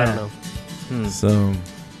 Yeah. I don't know. So...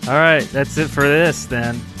 All right, that's it for this,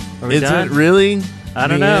 then. Are we done? Is it really? I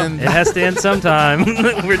don't know. It has to end sometime.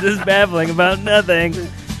 We're just babbling about nothing.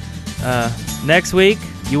 Next week,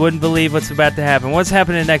 you wouldn't believe what's about to happen. What's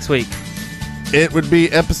happening next week? It would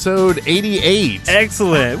be episode 88.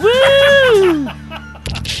 Excellent. Woo!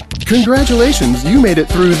 Congratulations, you made it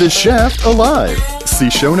through The Shaft alive. See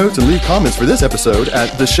show notes and leave comments for this episode at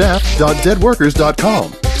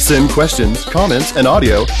theshaft.deadworkers.com. Send questions, comments, and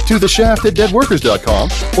audio to theshaft@deadworkers.com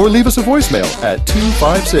or leave us a voicemail at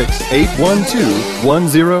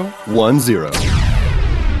 256-812-1010.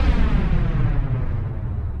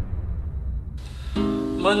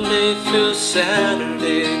 Monday through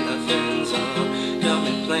Saturday, nothing's on. Got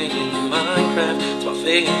me playing Minecraft, it's my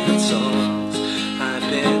favorite songs. I've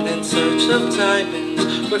been in search of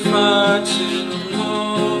diamonds for far too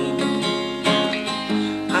long.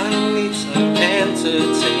 I need some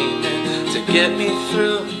entertainment to get me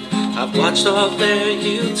through. I've watched all their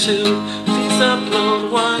YouTube. Please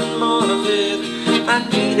upload one more of it, I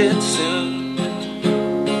need it soon.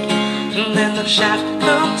 And then the shaft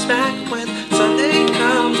comes back when Sunday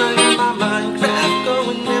comes. I got my Minecraft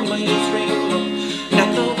going in my room.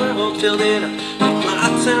 Got the world filled in up with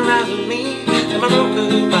lots around me. And my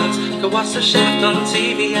Roku box, go watch the shaft on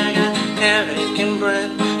TV. I got Eric and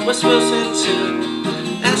Brent, Wes Wilson too.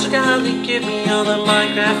 Ask Golly, give me all the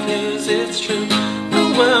Minecraft news, it's true.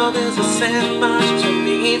 The world is a sandbox for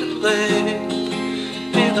me to play,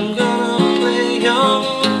 and I'm gonna play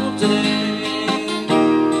all day.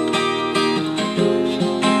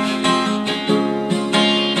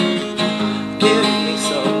 Give me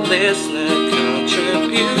some listener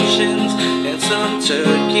contributions and some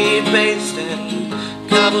turkey basting,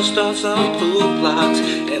 cobblestone, some pool blocks,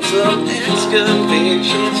 and some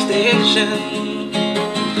excavation station.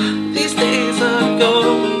 These days are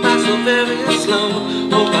going by so very slow.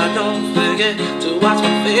 Hope I don't forget to watch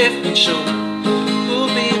my favorite show. Who'll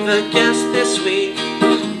be the guest this week?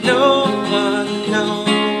 No one knows.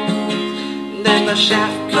 Then the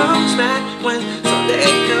shaft comes back when Sunday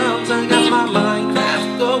comes. I got my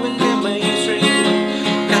Minecraft going in my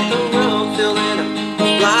stream. Got the world filling up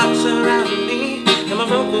with blocks around me. And my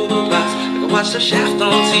Roku box, I can watch the shaft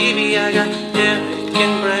on TV. I got Eric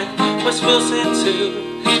and Brent, Wes Wilson too.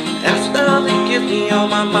 Ask Dolly, give me all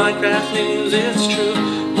my Minecraft news, it's true.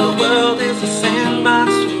 The world is a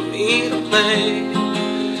sandbox for me to play,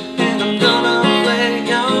 and I'm gonna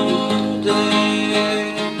play all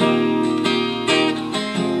day.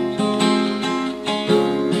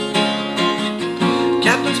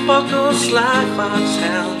 Captain Sparkle, Sly Fox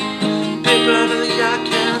Hound, Big Brother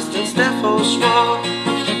Yachtcast, and Steffo Swall.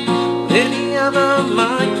 Any other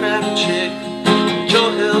Minecraft chick,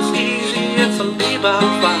 Joe Hill's Easy, and some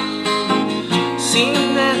Bebop Fox.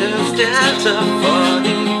 Seen that his dad's a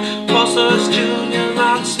funny, Paul Soares Jr.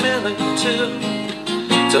 on Smelling too.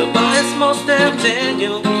 Tobias Most and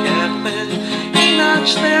Daniel Kaplan, Enoch,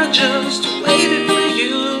 they're just waiting for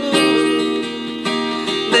you.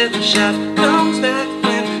 Then the shaft comes back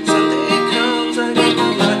when Sunday comes. I got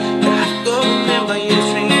my Minecraft going in my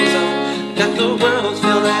Ustream zone. Got the world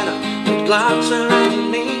filled up with blocks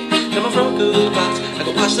around me. Got my Roku box, I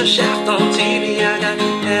can watch the shaft on TV. I got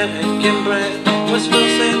Eric and Brent, Wes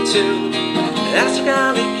Wilson too. Ask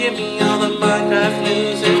Golly, give me all the Minecraft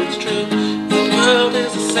news, it's true. The world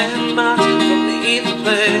is a sandbox for me to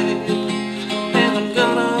play, and I'm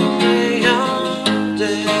gonna play all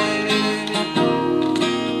day.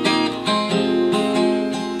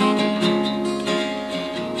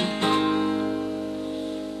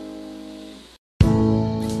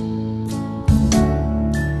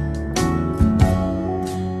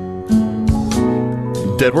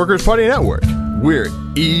 Dead Workers Party Network. We're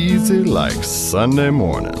easy like Sunday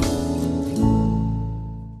morning.